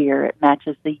the year. It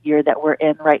matches the year that we're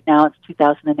in right now. It's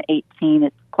 2018.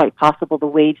 It's quite possible the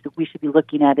wage that we should be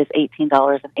looking at is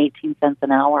 $18.18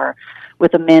 an hour,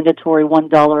 with a mandatory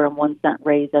 $1.01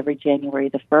 raise every January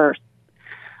the 1st.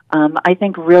 I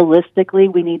think realistically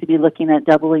we need to be looking at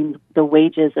doubling the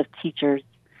wages of teachers.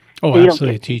 Oh, they absolutely,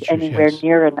 don't get teachers, anywhere yes.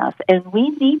 near enough. And we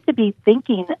need to be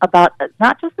thinking about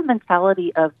not just the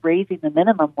mentality of raising the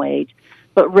minimum wage,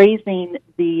 but raising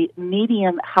the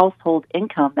median household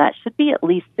income. That should be at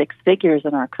least six figures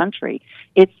in our country.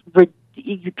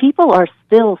 People are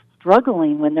still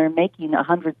struggling when they're making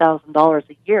 $100,000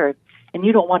 a year, and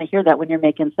you don't want to hear that when you're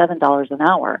making $7 an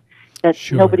hour. That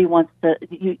Sure. Nobody wants to.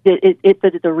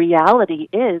 The reality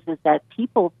is that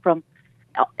people from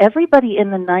everybody in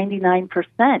the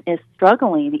 99% is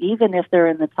struggling, even if they're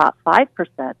in the top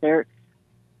 5%.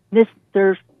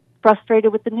 They're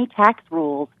frustrated with the new tax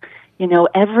rules.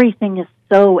 Everything is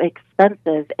so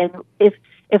expensive, and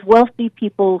if wealthy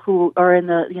people who are in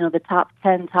the top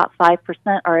 10, top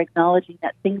 5% are acknowledging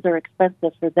that things are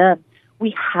expensive for them,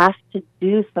 we have to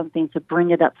do something to bring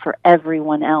it up for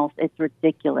everyone else. It's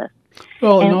ridiculous.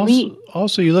 Well, and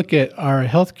also you look at our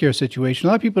healthcare situation.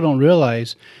 A lot of people don't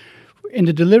realize in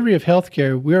the delivery of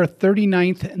healthcare, we are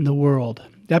 39th in the world.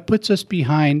 That puts us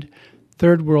behind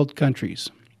third world countries.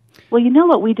 Well,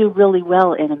 what we do really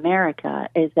well in America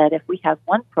is that if we have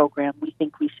one program, we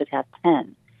think we should have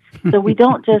 10. So we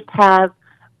don't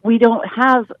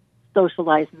have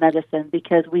socialized medicine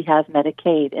because we have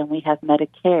Medicaid and we have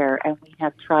Medicare and we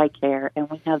have TRICARE and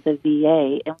we have the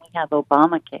VA and we have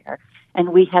Obamacare and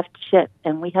we have CHIP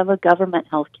and we have a government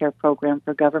health care program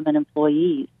for government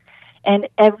employees. And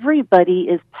everybody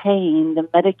is paying the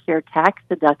Medicare tax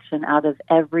deduction out of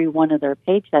every one of their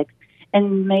paychecks,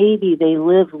 and maybe they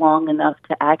live long enough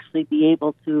to actually be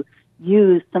able to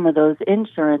use some of those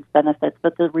insurance benefits.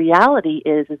 But the reality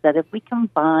is that if we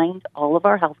combined all of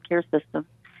our healthcare systems,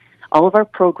 all of our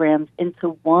programs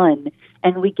into one,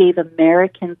 and we gave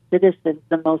American citizens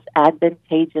the most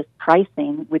advantageous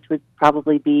pricing, which would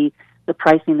probably be the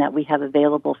pricing that we have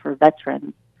available for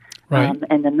veterans, right.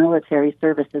 And the military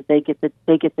services, they get the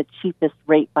cheapest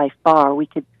rate by far. We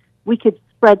could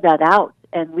spread that out,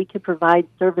 and we could provide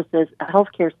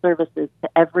healthcare services to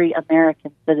every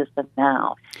American citizen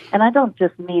now. And I don't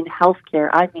just mean healthcare;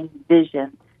 I mean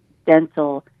vision,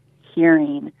 dental,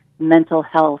 hearing, mental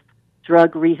health,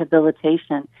 drug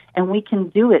rehabilitation, and we can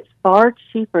do it far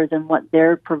cheaper than what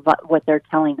they're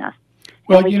telling us.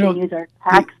 Well, and we can use our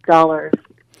tax dollars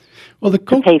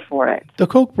to pay for it. The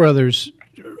Koch brothers,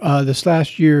 this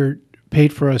last year,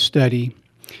 paid for a study,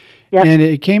 Yep. and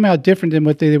it came out different than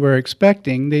what they were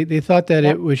expecting. They thought that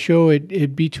it would show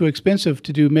it'd be too expensive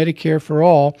to do Medicare for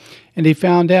all, and they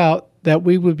found out that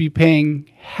we would be paying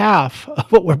half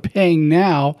of what we're paying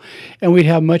now, and we'd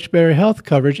have much better health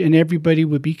coverage, and everybody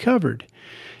would be covered.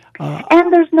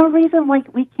 And there's no reason why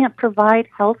we can't provide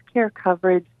health care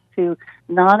coverage to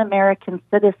non-American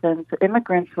citizens,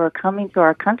 immigrants who are coming to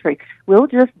our country. We'll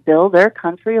just bill their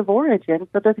country of origin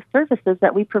for the services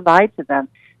that we provide to them.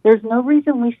 There's no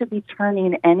reason we should be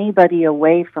turning anybody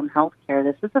away from health care.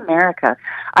 This is America.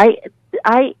 And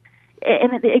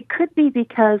it could be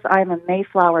because I'm a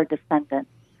Mayflower descendant,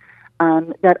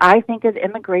 that I think of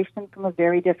immigration from a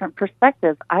very different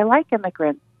perspective. I like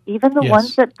immigrants, even the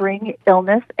ones that bring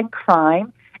illness and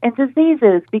crime and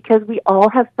diseases, because we all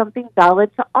have something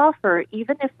valid to offer,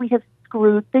 even if we have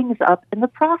screwed things up in the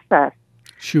process.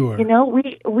 Sure. And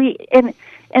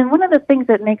one of the things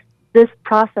that makes this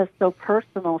process so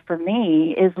personal for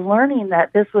me is learning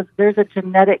that there's a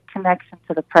genetic connection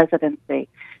to the presidency.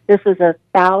 This is a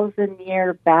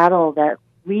 1,000-year battle that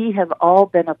we have all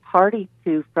been a party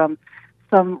to from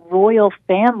some royal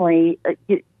family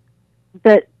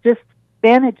that just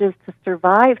manages to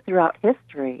survive throughout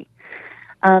history.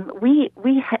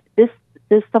 This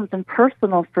is something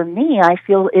personal for me. I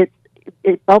feel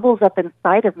it bubbles up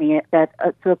inside of me to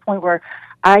the point where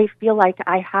I feel like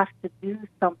I have to do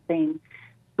something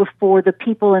before the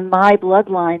people in my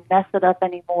bloodline mess it up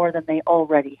any more than they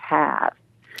already have.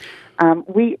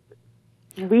 We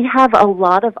have a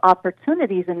lot of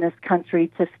opportunities in this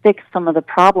country to fix some of the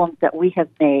problems that we have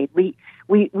made. We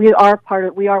are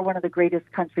one of the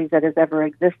greatest countries that has ever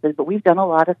existed, but we've done a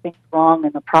lot of things wrong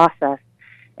in the process,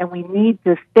 and we need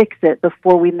to fix it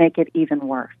before we make it even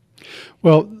worse.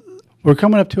 Well, we're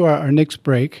coming up to our next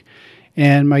break,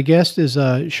 and my guest is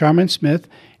Charmin Smith,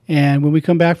 and when we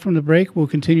come back from the break, we'll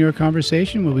continue our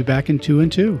conversation. We'll be back in 2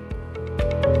 and 2.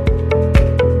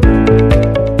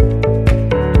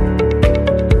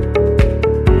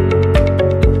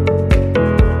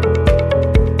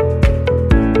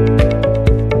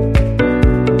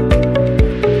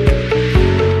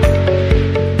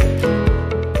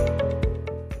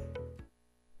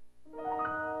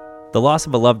 The loss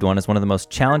of a loved one is one of the most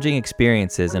challenging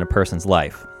experiences in a person's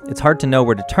life. It's hard to know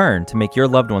where to turn to make your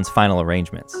loved one's final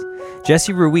arrangements.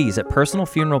 Jesse Ruiz at Personal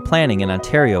Funeral Planning in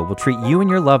Ontario will treat you and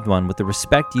your loved one with the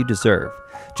respect you deserve.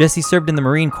 Jesse served in the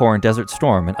Marine Corps in Desert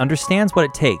Storm and understands what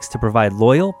it takes to provide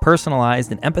loyal,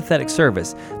 personalized, and empathetic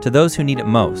service to those who need it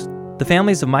most. The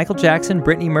families of Michael Jackson,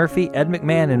 Brittany Murphy, Ed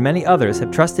McMahon, and many others have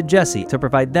trusted Jesse to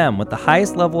provide them with the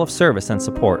highest level of service and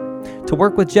support. To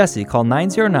work with Jesse, call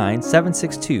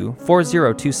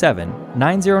 909-762-4027,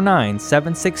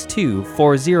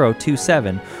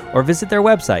 909-762-4027, or visit their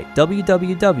website,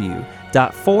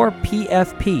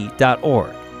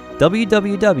 www.4pfp.org.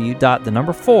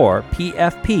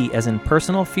 www.4pfp as in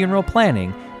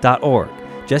personalfuneralplanning.org.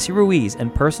 Jesse Ruiz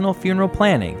and Personal Funeral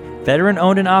Planning,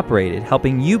 veteran-owned and operated,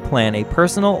 helping you plan a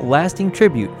personal, lasting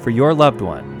tribute for your loved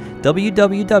one.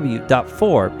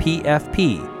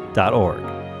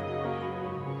 www.4pfp.org.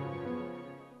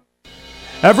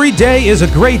 Every day is a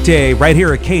great day right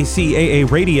here at KCAA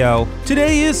Radio.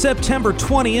 Today is September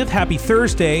 20th. Happy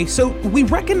Thursday. So we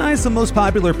recognize the most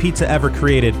popular pizza ever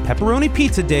created. Pepperoni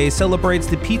Pizza Day celebrates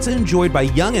the pizza enjoyed by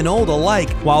young and old alike.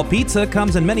 While pizza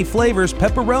comes in many flavors,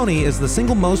 pepperoni is the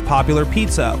single most popular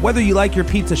pizza. Whether you like your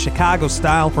pizza Chicago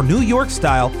style or New York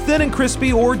style, thin and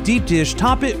crispy or deep dish,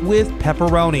 top it with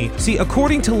pepperoni. See,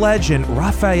 according to legend,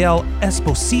 Rafael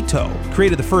Esposito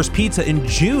created the first pizza in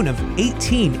June of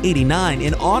 1889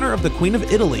 in honor of the Queen of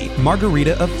Italy,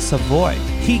 Margherita of Savoy.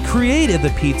 He created the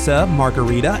pizza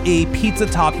margherita, a pizza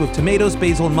topped with tomatoes,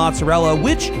 basil, and mozzarella,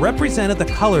 which represented the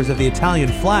colors of the Italian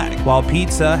flag. While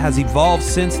pizza has evolved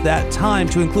since that time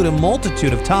to include a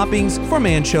multitude of toppings, from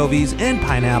anchovies and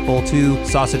pineapple to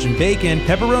sausage and bacon,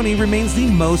 pepperoni remains the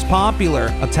most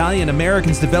popular. Italian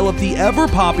Americans developed the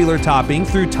ever-popular topping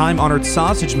through time-honored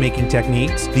sausage-making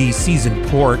techniques. The seasoned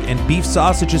pork and beef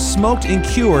sausage is smoked and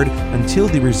cured until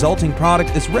the resulting product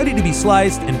is ready to be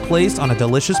sliced and placed on a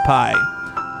delicious pie.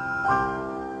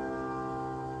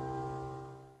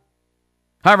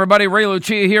 Hi everybody, Ray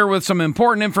Lucia here with some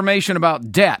important information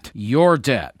about debt, your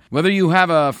debt. Whether you have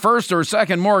a first or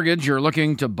second mortgage, you're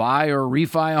looking to buy or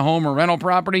refi a home or rental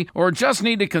property, or just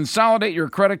need to consolidate your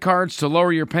credit cards to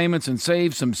lower your payments and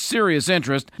save some serious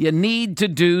interest, you need to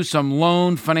do some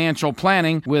loan financial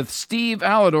planning with Steve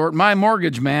Alidort, my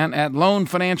mortgage man at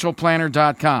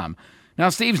loanfinancialplanner.com. Now,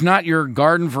 Steve's not your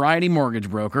garden variety mortgage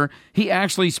broker. He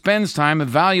actually spends time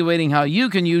evaluating how you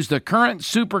can use the current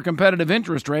super competitive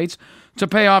interest rates to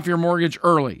pay off your mortgage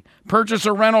early, purchase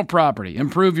a rental property,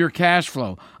 improve your cash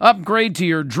flow, upgrade to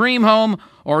your dream home,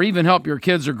 or even help your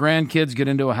kids or grandkids get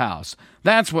into a house.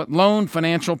 That's what loan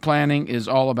financial planning is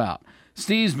all about.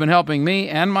 Steve's been helping me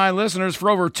and my listeners for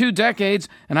over 2 decades,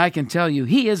 and I can tell you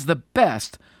he is the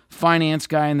best finance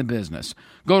guy in the business.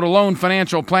 Go to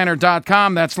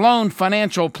loanfinancialplanner.com. That's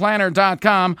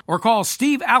loanfinancialplanner.com. Or call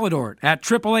Steve Alidort at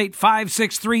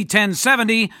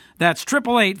 888-563-1070. That's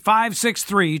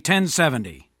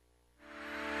 888-563-1070.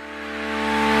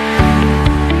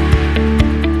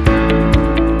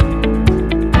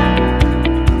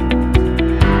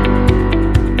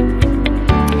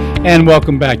 And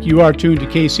welcome back. You are tuned to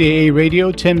KCAA Radio,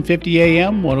 1050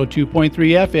 AM, 102.3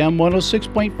 FM,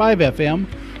 106.5 FM,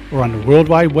 or on the World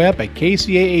Wide Web at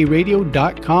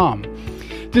kcaaradio.com.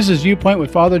 This is Viewpoint with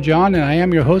Father John, and I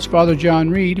am your host, Father John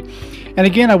Reed. And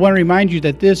again, I want to remind you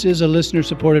that this is a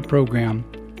listener-supported program.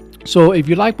 So if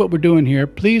you like what we're doing here,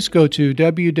 please go to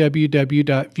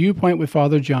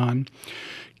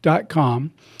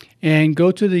www.viewpointwithfatherjohn.com and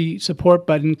go to the support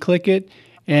button, click it,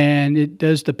 and it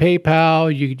does the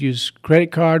PayPal. You could use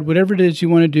credit card, whatever it is you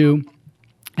want to do,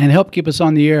 and help keep us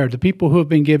on the air. The people who have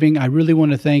been giving, I really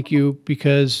want to thank you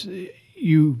because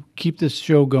you keep this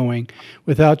show going.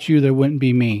 Without you, there wouldn't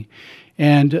be me.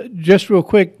 And just real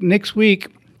quick, next week,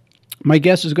 my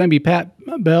guest is going to be Pat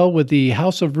Bell with the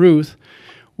House of Ruth,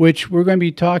 which we're going to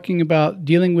be talking about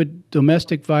dealing with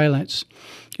domestic violence.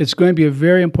 It's going to be a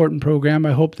very important program.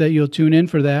 I hope that you'll tune in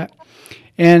for that.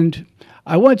 And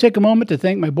I want to take a moment to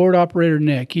thank my board operator,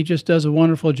 Nick. He just does a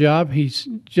wonderful job. He's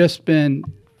just been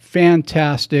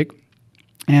fantastic.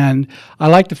 And I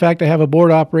like the fact I have a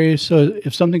board operator, so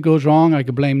if something goes wrong, I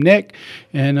can blame Nick.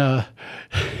 And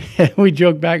we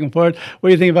joke back and forth. What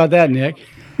do you think about that, Nick?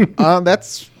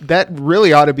 That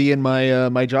really ought to be in my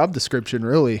my job description,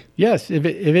 really. Yes, if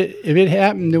it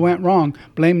happened, it went wrong,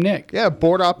 blame Nick. Yeah,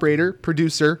 board operator,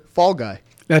 producer, fall guy.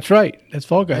 That's right. That's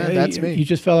Fall Guy. Yeah, that's me. He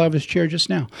just fell out of his chair just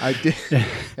now. I did.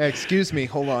 Excuse me.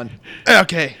 Hold on.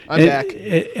 Okay, I'm back.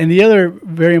 And the other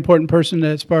very important person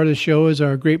that's part of the show is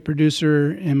our great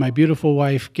producer and my beautiful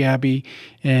wife, Gabby.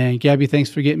 And Gabby, thanks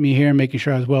for getting me here and making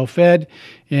sure I was well fed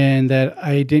and that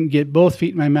I didn't get both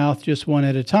feet in my mouth, just one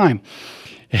at a time.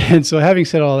 And so having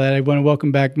said all that, I want to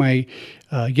welcome back my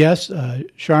guest,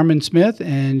 Sharman Smith,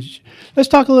 and let's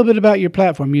talk a little bit about your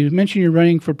platform. You mentioned you're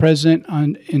running for president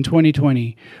in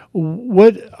 2020.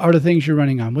 What are the things you're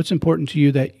running on? What's important to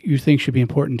you that you think should be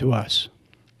important to us?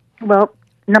 Well,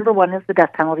 number one is the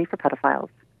death penalty for pedophiles.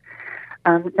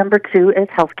 Number two is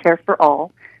health care for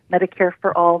all, Medicare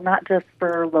for all, not just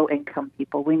for low-income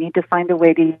people. We need to find a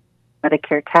way to use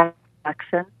Medicare tax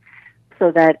deduction so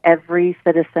that every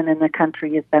citizen in the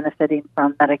country is benefiting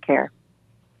from Medicare.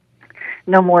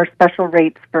 No more special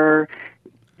rates for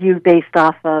you based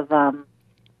off of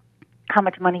how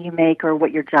much money you make or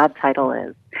what your job title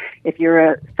is. If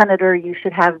you're a senator, you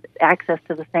should have access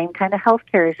to the same kind of health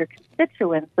care as your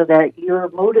constituents so that you're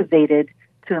motivated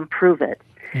to improve it.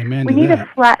 Amen we to need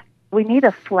that. We need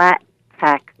a flat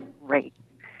tax rate.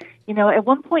 You know, at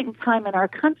one point in time in our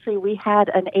country, we had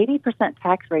an 80%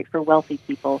 tax rate for wealthy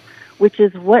people, which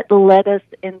is what led us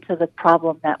into the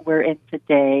problem that we're in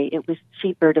today. It was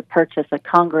cheaper to purchase a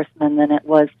congressman than it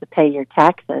was to pay your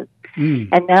taxes.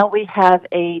 And now we have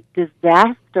a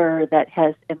disaster that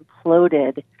has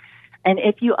imploded. And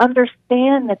if you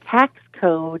understand the tax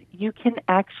code, you can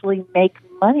actually make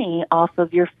money off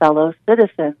of your fellow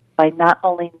citizens by not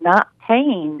only not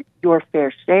paying your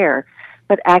fair share,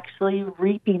 but actually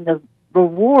reaping the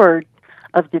rewards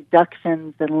of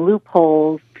deductions and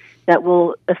loopholes that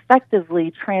will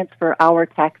effectively transfer our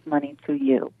tax money to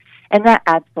you. And that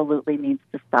absolutely needs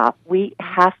to stop. We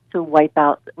have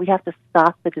to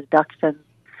stop the deductions,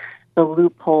 the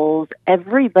loopholes.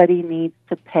 Everybody needs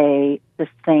to pay the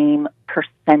same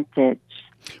percentage.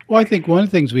 Well, I think one of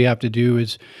the things we have to do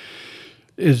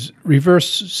is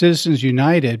reverse Citizens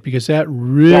United, because that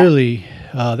really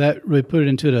put it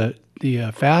into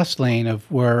the fast lane of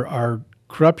where our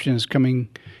corruption is coming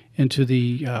into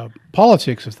the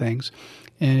politics of things,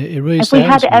 and it really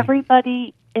saddens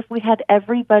me. If we had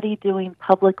everybody doing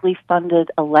publicly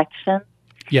funded elections,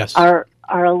 yes, our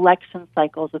election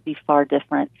cycles would be far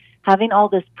different. Having all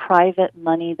this private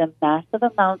money, the massive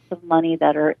amounts of money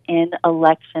that are in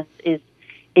elections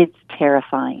it's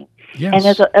terrifying. Yes. And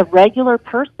as a regular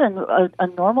person, a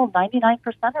normal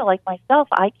 99%er like myself,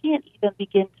 I can't even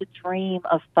begin to dream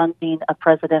of funding a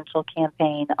presidential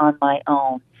campaign on my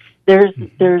own. There's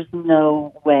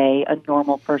no way a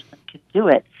normal person could do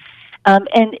it. And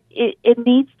it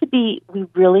needs to be, we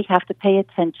really have to pay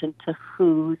attention to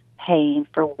who's paying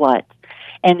for what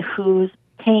and who's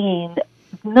paying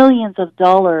millions of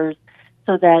dollars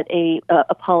so that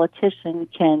a politician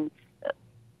can,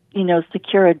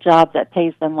 secure a job that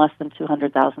pays them less than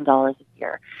 $200,000 a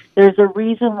year. There's a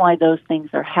reason why those things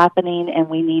are happening, and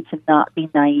we need to not be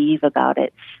naive about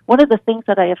it. One of the things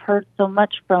that I have heard so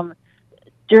much from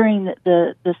during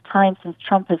this time since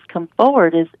Trump has come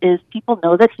forward is people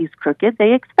know that he's crooked.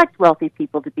 They expect wealthy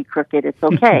people to be crooked. It's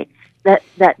okay.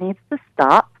 That needs to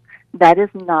stop. That is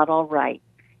not all right.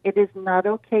 It is not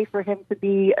okay for him to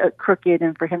be crooked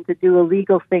and for him to do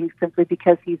illegal things simply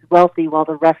because he's wealthy while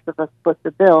the rest of us split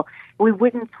the bill. We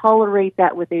wouldn't tolerate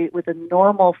that with a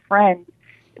normal friend.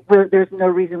 There's no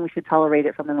reason we should tolerate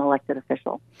it from an elected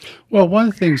official. Well, one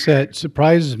of the things that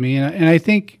surprises me, and I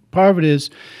think part of it is,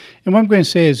 and what I'm going to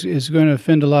say is going to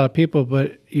offend a lot of people,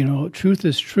 but, truth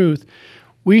is truth.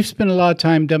 We've spent a lot of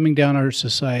time dumbing down our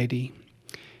society.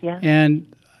 Yeah.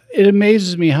 And it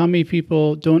amazes me how many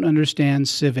people don't understand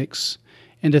civics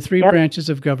and the three branches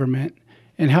of government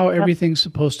and how everything's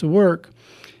supposed to work.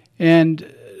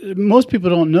 And most people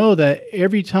don't know that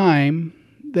every time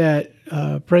that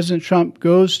President Trump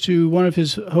goes to one of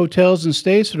his hotels and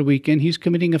stays for the weekend, he's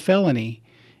committing a felony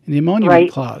in the Emolument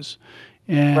Clause.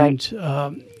 And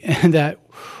that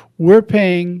we're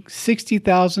paying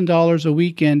 $60,000 a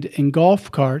weekend in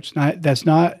golf carts. That's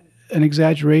not an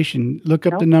exaggeration. Look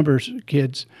up the numbers,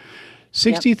 kids.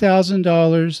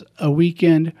 $60,000 a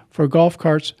weekend for golf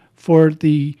carts for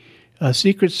the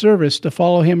Secret Service to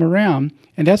follow him around,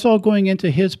 and that's all going into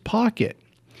his pocket.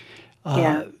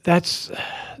 That's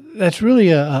really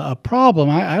a problem.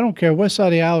 I don't care what side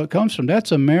of the aisle it comes from.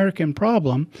 That's an American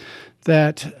problem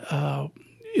that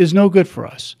is no good for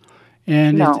us.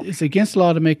 And it's against the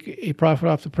law to make a profit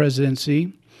off the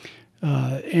presidency.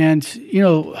 And, you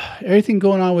know, everything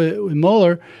going on with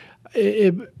Mueller,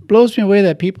 it blows me away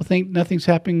that people think nothing's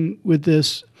happening with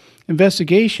this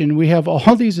investigation. We have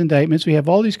all these indictments. We have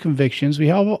all these convictions. We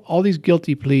have all these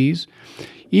guilty pleas.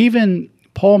 Even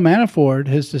Paul Manafort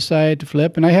has decided to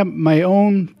flip, and I have my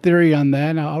own theory on that,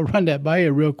 and I'll run that by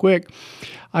you real quick.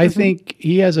 I think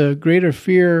he has a greater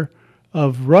fear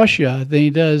of Russia than he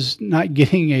does not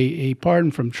getting a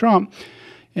pardon from Trump.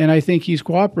 And I think he's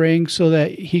cooperating so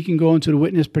that he can go into the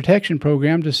witness protection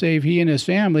program to save he and his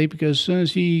family, because as soon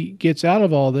as he gets out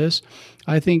of all this,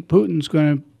 I think Putin's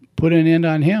going to put an end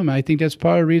on him. I think that's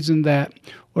part of the reason that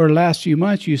over the last few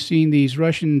months you've seen these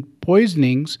Russian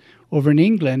poisonings over in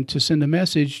England to send a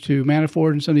message to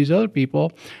Manafort and some of these other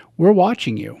people. We're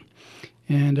watching you.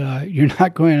 And you're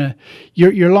not going to,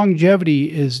 your longevity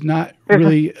is not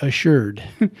really assured.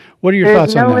 What are your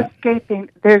thoughts on that?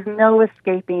 There's no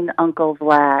escaping Uncle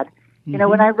Vlad. You know,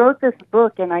 when I wrote this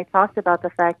book and I talked about the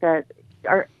fact that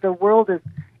the world is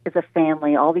a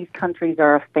family, all these countries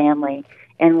are a family,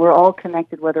 and we're all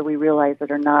connected whether we realize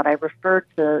it or not. I referred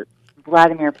to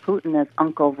Vladimir Putin as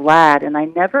Uncle Vlad, and I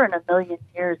never in a million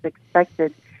years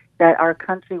expected that our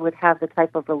country would have the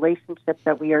type of relationship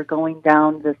that we are going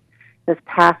down this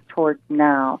path towards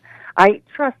now. I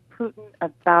trust Putin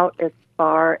about as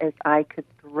far as I could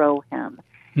throw him.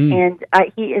 And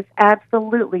he is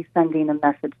absolutely sending a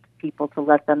message to people to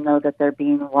let them know that they're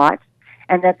being watched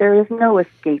and that there is no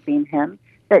escaping him.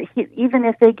 That even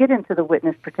if they get into the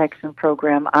witness protection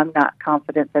program, I'm not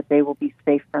confident that they will be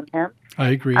safe from him.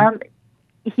 I agree.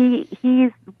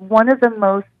 He's one of the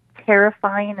most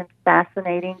terrifying and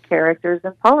fascinating characters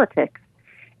in politics.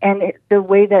 And the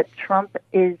way that Trump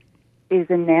is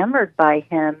enamored by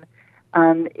him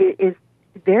is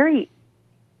very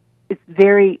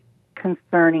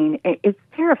concerning. It's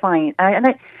terrifying.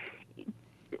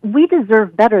 We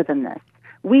deserve better than this.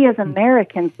 We as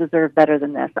Americans deserve better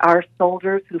than this. Our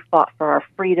soldiers who fought for our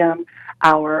freedom,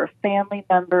 our family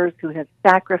members who have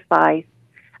sacrificed,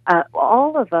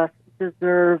 all of us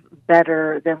deserve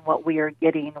better than what we are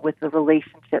getting with the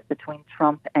relationship between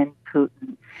Trump and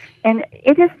Putin. And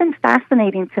it has been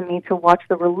fascinating to me to watch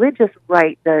the religious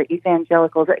right, the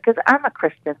evangelicals, because I'm a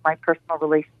Christian. My personal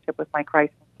relationship with my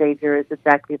Christ and Savior is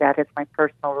exactly that. It's my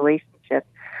personal relationship.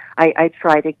 I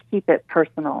try to keep it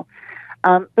personal.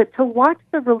 But to watch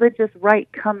the religious right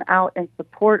come out in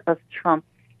support of Trump,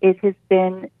 it's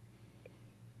been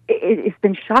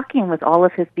shocking with all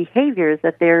of his behaviors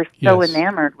that they're so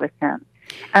enamored with him.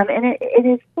 And it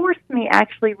has forced me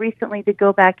actually recently to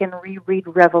go back and reread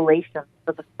Revelations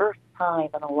for the first time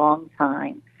in a long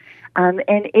time. And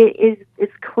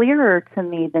it's clearer to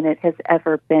me than it has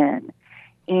ever been.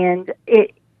 And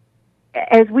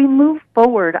as we move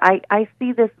forward, I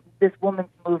see this women's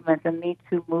movement, the Me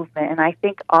Too movement, and I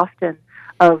think often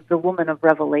of the woman of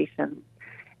Revelation.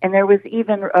 And there was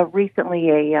even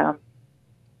recently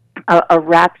a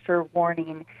rapture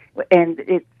warning, and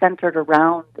it's centered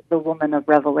around the woman of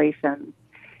Revelation.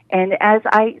 And as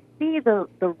I see the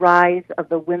rise of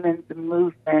the women's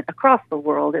movement across the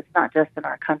world, it's not just in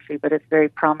our country, but it's very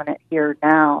prominent here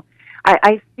now,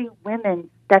 I see women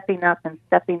stepping up and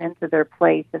stepping into their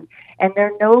place, and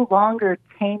they're no longer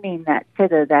taming that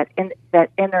titter, that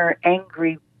inner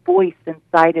angry voice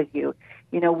inside of you.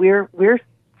 You know, we're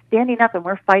standing up and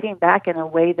we're fighting back in a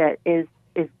way that is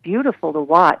beautiful to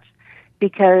watch,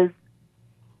 because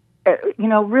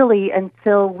really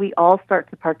until we all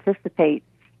start to participate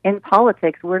in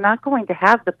politics, we're not going to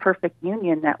have the perfect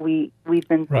union that we've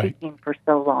been seeking for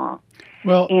so long.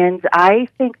 Well, and I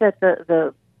think that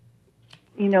the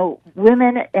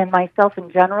women and myself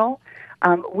in general,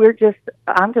 I'm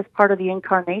just part of the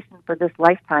incarnation for this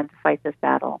lifetime to fight this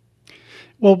battle.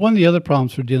 Well, one of the other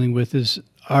problems we're dealing with is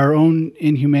our own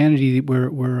inhumanity that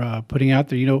we're putting out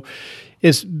there. You know,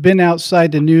 it's been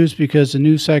outside the news because the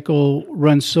news cycle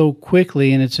runs so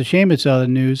quickly, and it's a shame it's out of the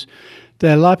news,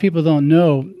 that a lot of people don't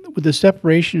know. With the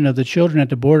separation of the children at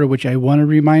the border, which I want to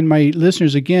remind my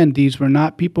listeners again, these were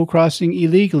not people crossing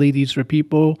illegally. These were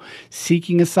people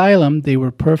seeking asylum. They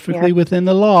were perfectly within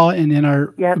the law and in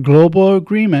our global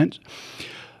agreement.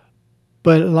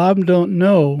 But a lot of them don't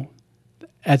know,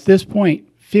 at this point,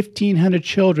 1,500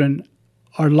 children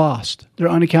are lost. They're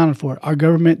unaccounted for. Our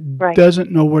government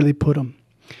doesn't know where they put them.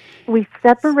 We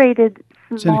separated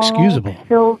small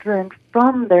children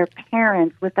from their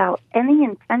parents without any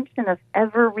intention of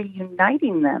ever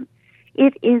reuniting them.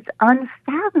 It is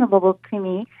unfathomable to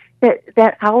me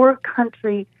that our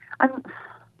country...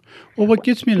 Well, what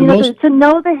gets me the you know, most... To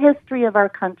know the history of our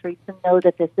country, to know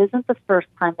that this isn't the first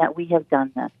time that we have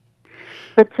done this,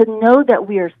 but to know that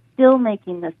we are still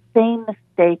making the same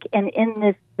mistake, and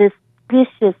in this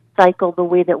vicious cycle, the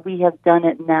way that we have done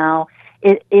it now,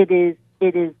 it is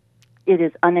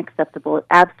unacceptable. It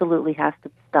absolutely has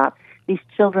to stop. These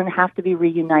children have to be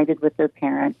reunited with their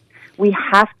parents. We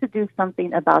have to do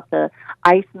something about the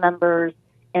ICE members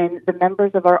and the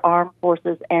members of our armed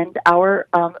forces and our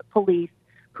police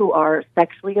who are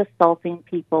sexually assaulting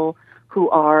people, who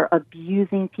are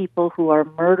abusing people, who are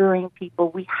murdering people.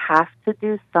 We have to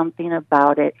do something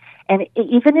about it. And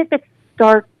even if it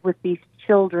starts with these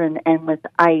children and with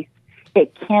ICE,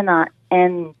 it cannot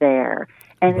end there.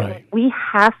 And we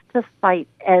have to fight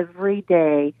every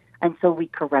day until we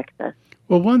correct this.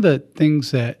 Well, one of the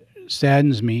things that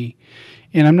saddens me,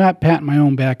 and I'm not patting my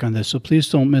own back on this, so please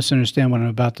don't misunderstand what I'm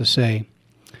about to say,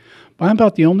 but I'm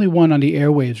about the only one on the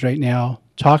airwaves right now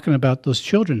talking about those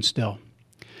children still.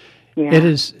 Yeah. It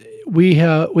is, we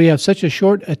have such a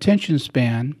short attention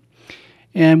span.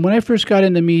 And when I first got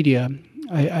into media,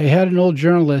 I had an old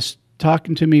journalist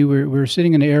talking to me. We were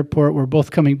sitting in the airport. We're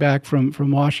both coming back from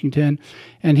Washington.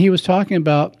 And he was talking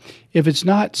about, if it's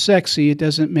not sexy, it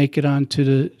doesn't make it onto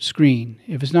the screen.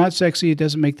 If it's not sexy, it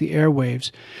doesn't make the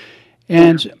airwaves.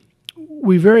 And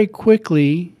we very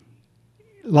quickly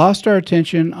lost our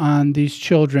attention on these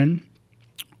children.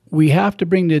 We have to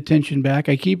bring the attention back.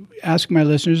 I keep asking my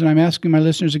listeners, and I'm asking my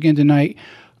listeners again tonight,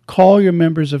 call your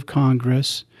members of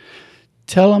Congress.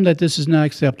 Tell them that this is not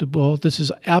acceptable. This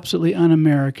is absolutely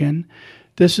un-American.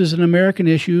 This is an American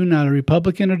issue, not a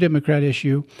Republican or Democrat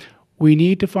issue. We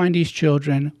need to find these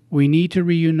children. We need to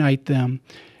reunite them.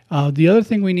 The other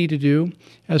thing we need to do,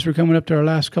 as we're coming up to our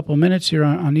last couple of minutes here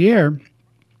on the air,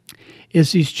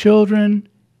 is these children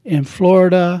in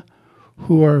Florida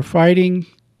who are fighting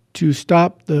to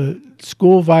stop the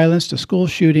school violence, the school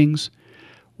shootings.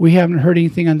 We haven't heard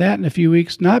anything on that in a few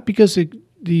weeks, not because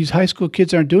these high school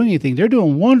kids aren't doing anything. They're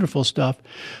doing wonderful stuff,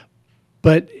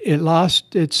 but it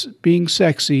lost its being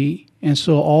sexy, and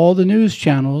so all the news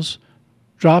channels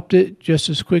dropped it just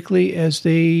as quickly as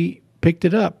they picked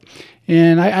it up.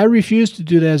 And I refuse to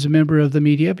do that as a member of the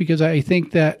media, because I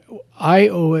think that I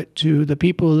owe it to the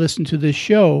people who listen to this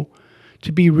show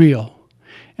to be real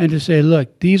and to say,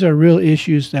 look, these are real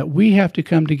issues that we have to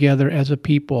come together as a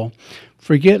people.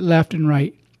 Forget left and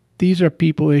right. These are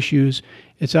people issues.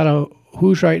 It's out of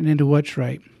who's right and into what's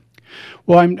right.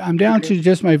 Well, I'm down to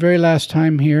just my very last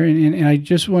time here, and I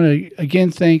just want to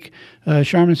again thank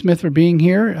Sharman Smith for being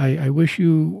here. I wish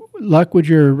you luck with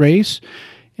your race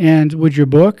and with your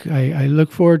book. I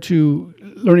look forward to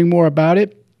learning more about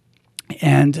it,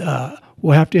 and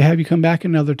we'll have to have you come back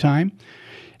another time.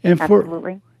 And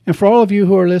Absolutely. And for all of you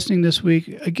who are listening this week,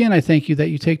 again, I thank you that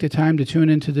you take the time to tune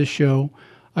into this show.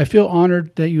 I feel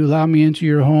honored that you allow me into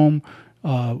your home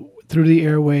through the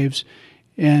airwaves,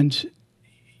 and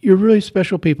you're really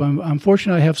special people. I'm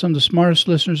fortunate I have some of the smartest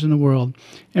listeners in the world.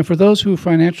 And for those who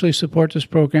financially support this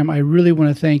program, I really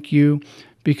want to thank you,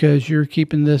 because you're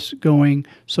keeping this going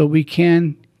so we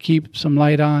can keep some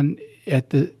light on at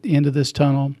the end of this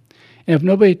tunnel. And if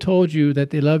nobody told you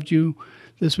that they loved you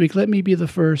this week, let me be the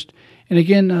first. And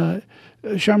again,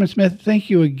 Sharman Smith, thank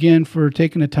you again for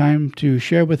taking the time to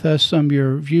share with us some of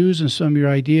your views and some of your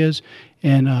ideas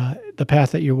and the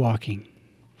path that you're walking.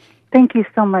 Thank you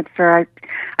so much, sir.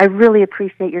 I really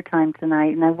appreciate your time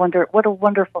tonight, and I wonder what a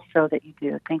wonderful show that you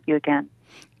do. Thank you again.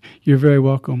 You're very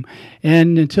welcome.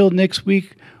 And until next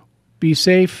week, be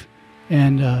safe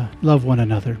and love one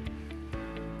another.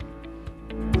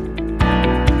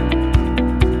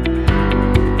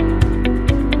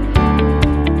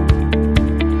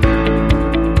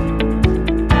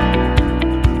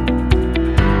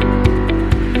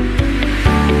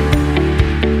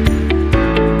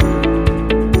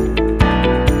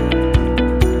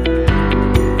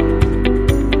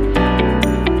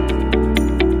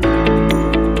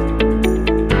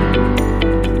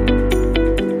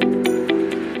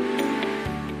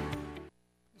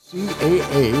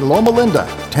 Loma Linda,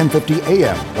 1050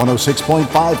 AM,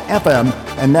 106.5 FM,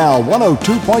 and now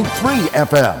 102.3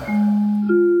 FM.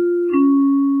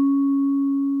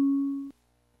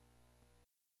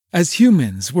 As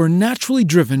humans, we're naturally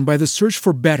driven by the search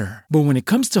for better. But when it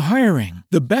comes to hiring,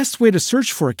 the best way to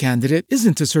search for a candidate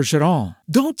isn't to search at all.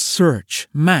 Don't search,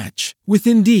 match with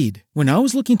Indeed. When I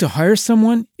was looking to hire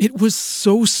someone, it was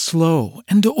so slow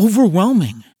and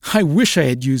overwhelming. I wish I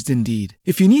had used Indeed.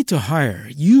 If you need to hire,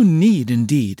 you need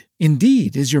Indeed.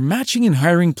 Indeed is your matching and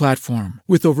hiring platform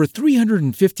with over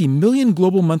 350 million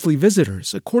global monthly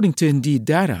visitors, according to Indeed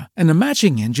data, and a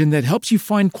matching engine that helps you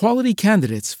find quality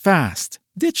candidates fast.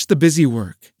 Ditch the busy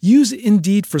work. Use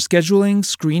Indeed for scheduling,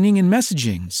 screening, and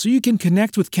messaging so you can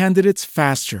connect with candidates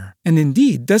faster. And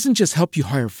Indeed doesn't just help you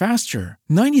hire faster.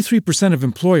 93% of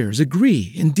employers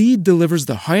agree Indeed delivers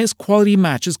the highest quality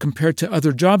matches compared to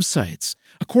other job sites,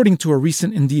 according to a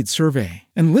recent Indeed survey.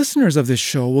 And listeners of this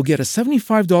show will get a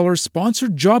 $75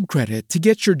 sponsored job credit to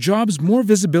get your jobs more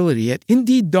visibility at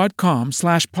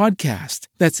Indeed.com/podcast.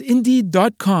 That's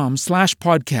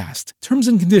Indeed.com/podcast. Terms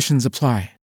and conditions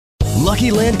apply.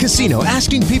 Lucky Land Casino,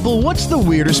 asking people, what's the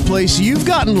weirdest place you've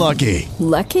gotten lucky?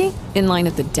 Lucky? In line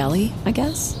at the deli, I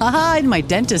guess? Aha, in my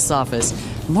dentist's office.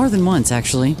 More than once,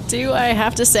 actually. Do I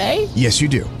have to say? Yes, you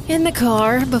do. In the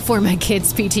car before my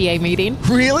kids' PTA meeting.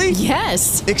 Really?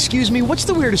 Yes. Excuse me, what's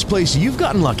the weirdest place you've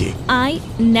gotten lucky? I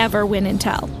never win and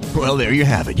tell. Well, there you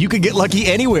have it. You can get lucky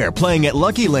anywhere, playing at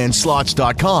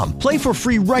LuckyLandSlots.com. Play for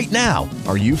free right now.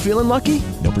 Are you feeling lucky?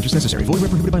 No purchase necessary. Void where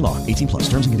prohibited by law. 18+.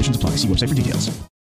 Terms and conditions apply. See website for details.